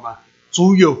诉我们，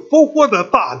主有复活的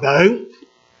大能，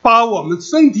把我们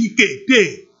身体改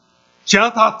变，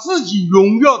像他自己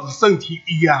荣耀的身体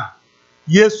一样。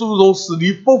耶稣从死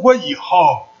里复活以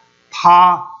后，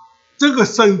他这个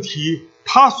身体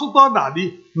他说到哪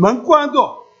里门关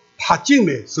着，他进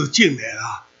来就进来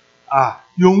了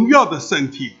荣耀的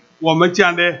身体，我们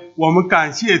将来我们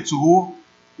感谢主，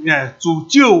主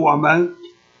救我们，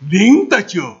灵得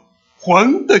救，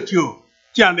魂得救，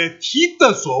将来体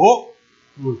得所。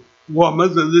我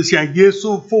们只是像耶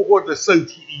稣复活的身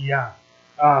体一样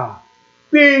啊，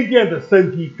卑贱的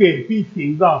身体改变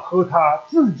形状，和他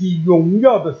自己荣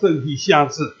耀的身体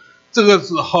相似。这个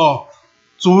时候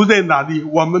主在哪里，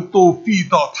我们都飞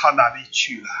到他那里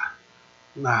去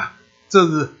了。这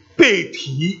是被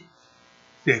提，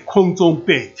在空中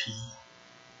被提。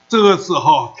这个时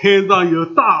候天上有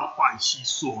大欢喜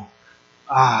说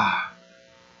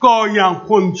羔羊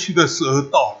婚娶的时候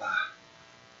到了，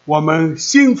我们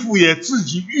新妇也自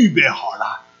己预备好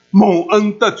了，蒙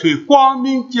恩得穿光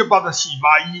明洁白的细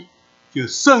麻衣，就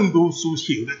圣徒所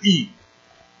行的义，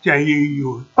将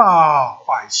有大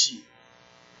欢喜。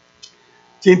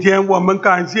今天我们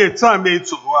感谢赞美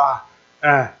主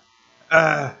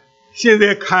现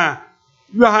在看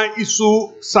约翰一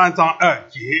书3章2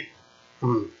节，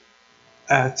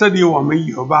这里我们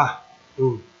有吧？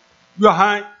约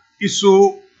翰一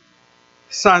书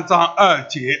3章2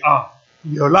节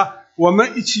有了，我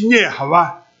们一起念好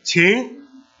吧？请，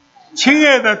亲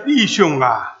爱的弟兄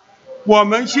我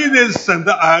们现在是神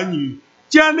的儿女，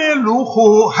将来如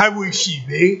何还未显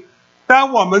明，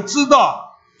但我们知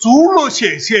道主若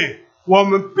显现，我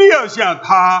们必要像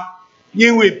他，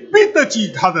因为必得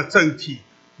见他的真体。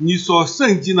你说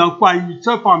圣经上关于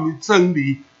这方面真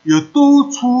理有多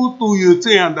处都有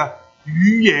这样的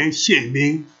预言显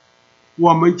明。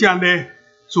我们将来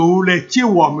主来接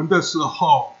我们的时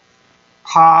候，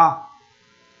他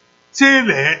再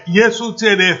来，耶稣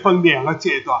再来分2个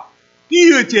阶段。第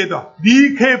一个阶段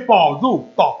离开宝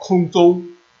座到空中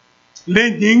来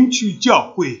迎娶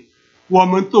教会，我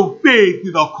们都被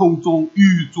提到空中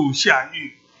与主相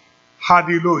遇。哈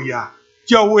利路亚！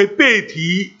教会被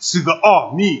提是个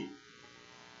奥秘，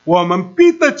我们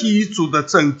必得见主的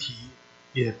真体，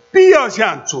也必要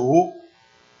像主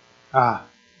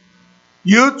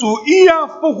有主一样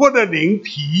复活的灵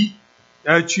体，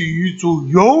而去与主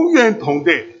永远同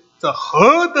在，这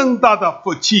何等大的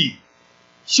福气！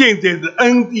现在是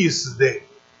恩典时代，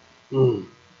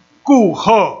过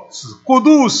后是国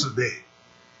度时代，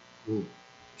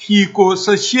天国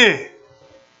实现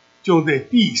就在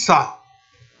地上。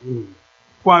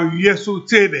关于耶稣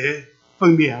再来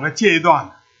分2个阶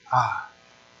段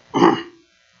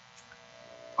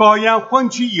羔羊婚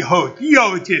娶以后，第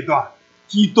2个阶段，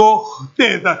基督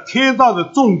带着天上的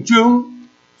众军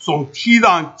从天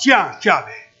上降下来，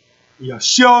要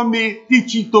消灭敌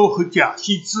基督和假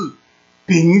先知，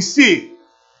平息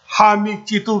哈密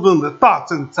基督人的大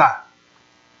征战。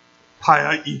他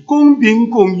要以公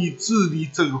平公义治理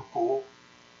这个国，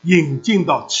引进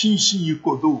到七夕一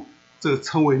国度，这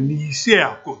称为弥赛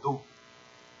亚国度。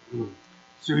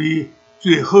所以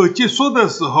最后结束的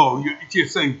时候有一节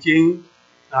圣经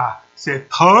在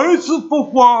头一次复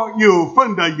活有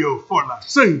份的有福了，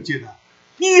圣洁了。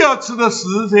第2次的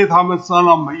死在他们身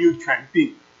上没有权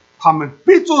柄，他们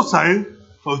必做神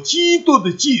和基督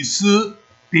的祭司，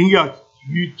并要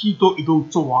与基督一同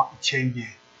作王1000年。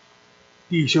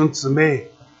弟兄姊妹，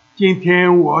今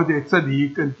天我在这里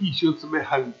跟弟兄姊妹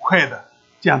很快的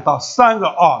讲到3个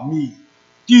奥秘。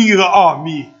第一个奥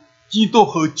秘，基督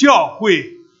和教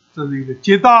会，这是一个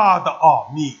极大的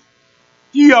奥秘。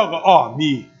第2个奥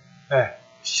秘，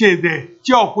现在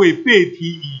教会被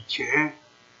提以前，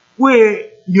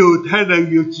为犹太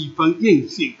人有几分硬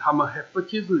性，他们还不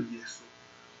接受耶稣。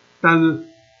但是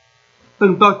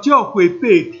等到教会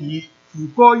被提赴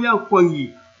羔羊婚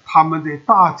宴，他们在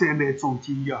大灾难中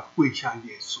间要归向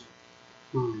耶稣。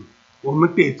我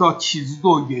们对照启示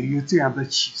录也有这样的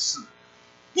启示。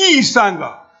第三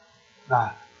个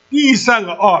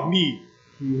奥秘，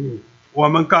我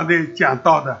们刚才讲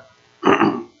到的，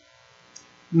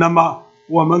那么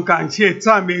我们感谢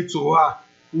赞美主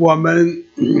我们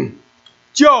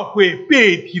教会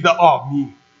被提的奥秘，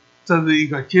这是一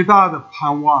个极大的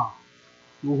盼望。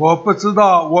我不知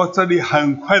道我这里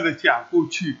很快的讲过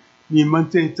去，你们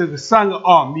在这个3个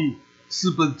奥秘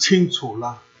是不是清楚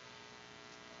了？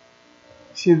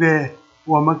现在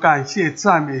我们感谢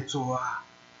赞美主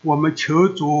我们求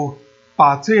主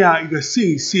把这样一个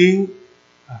信心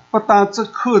不当之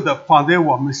刻的放在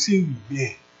我们心里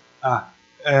面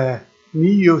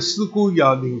你有诗歌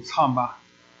要领唱吗？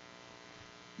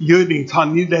有领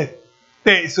唱，你来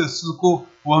带一首诗歌，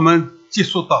我们结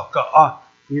束祷告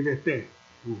你来带。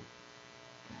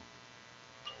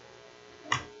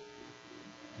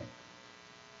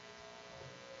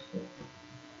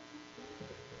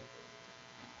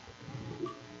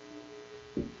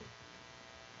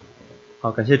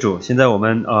好，感谢主。现在我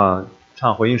们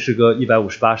唱回应诗歌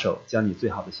158首，将你最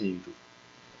好的献于主。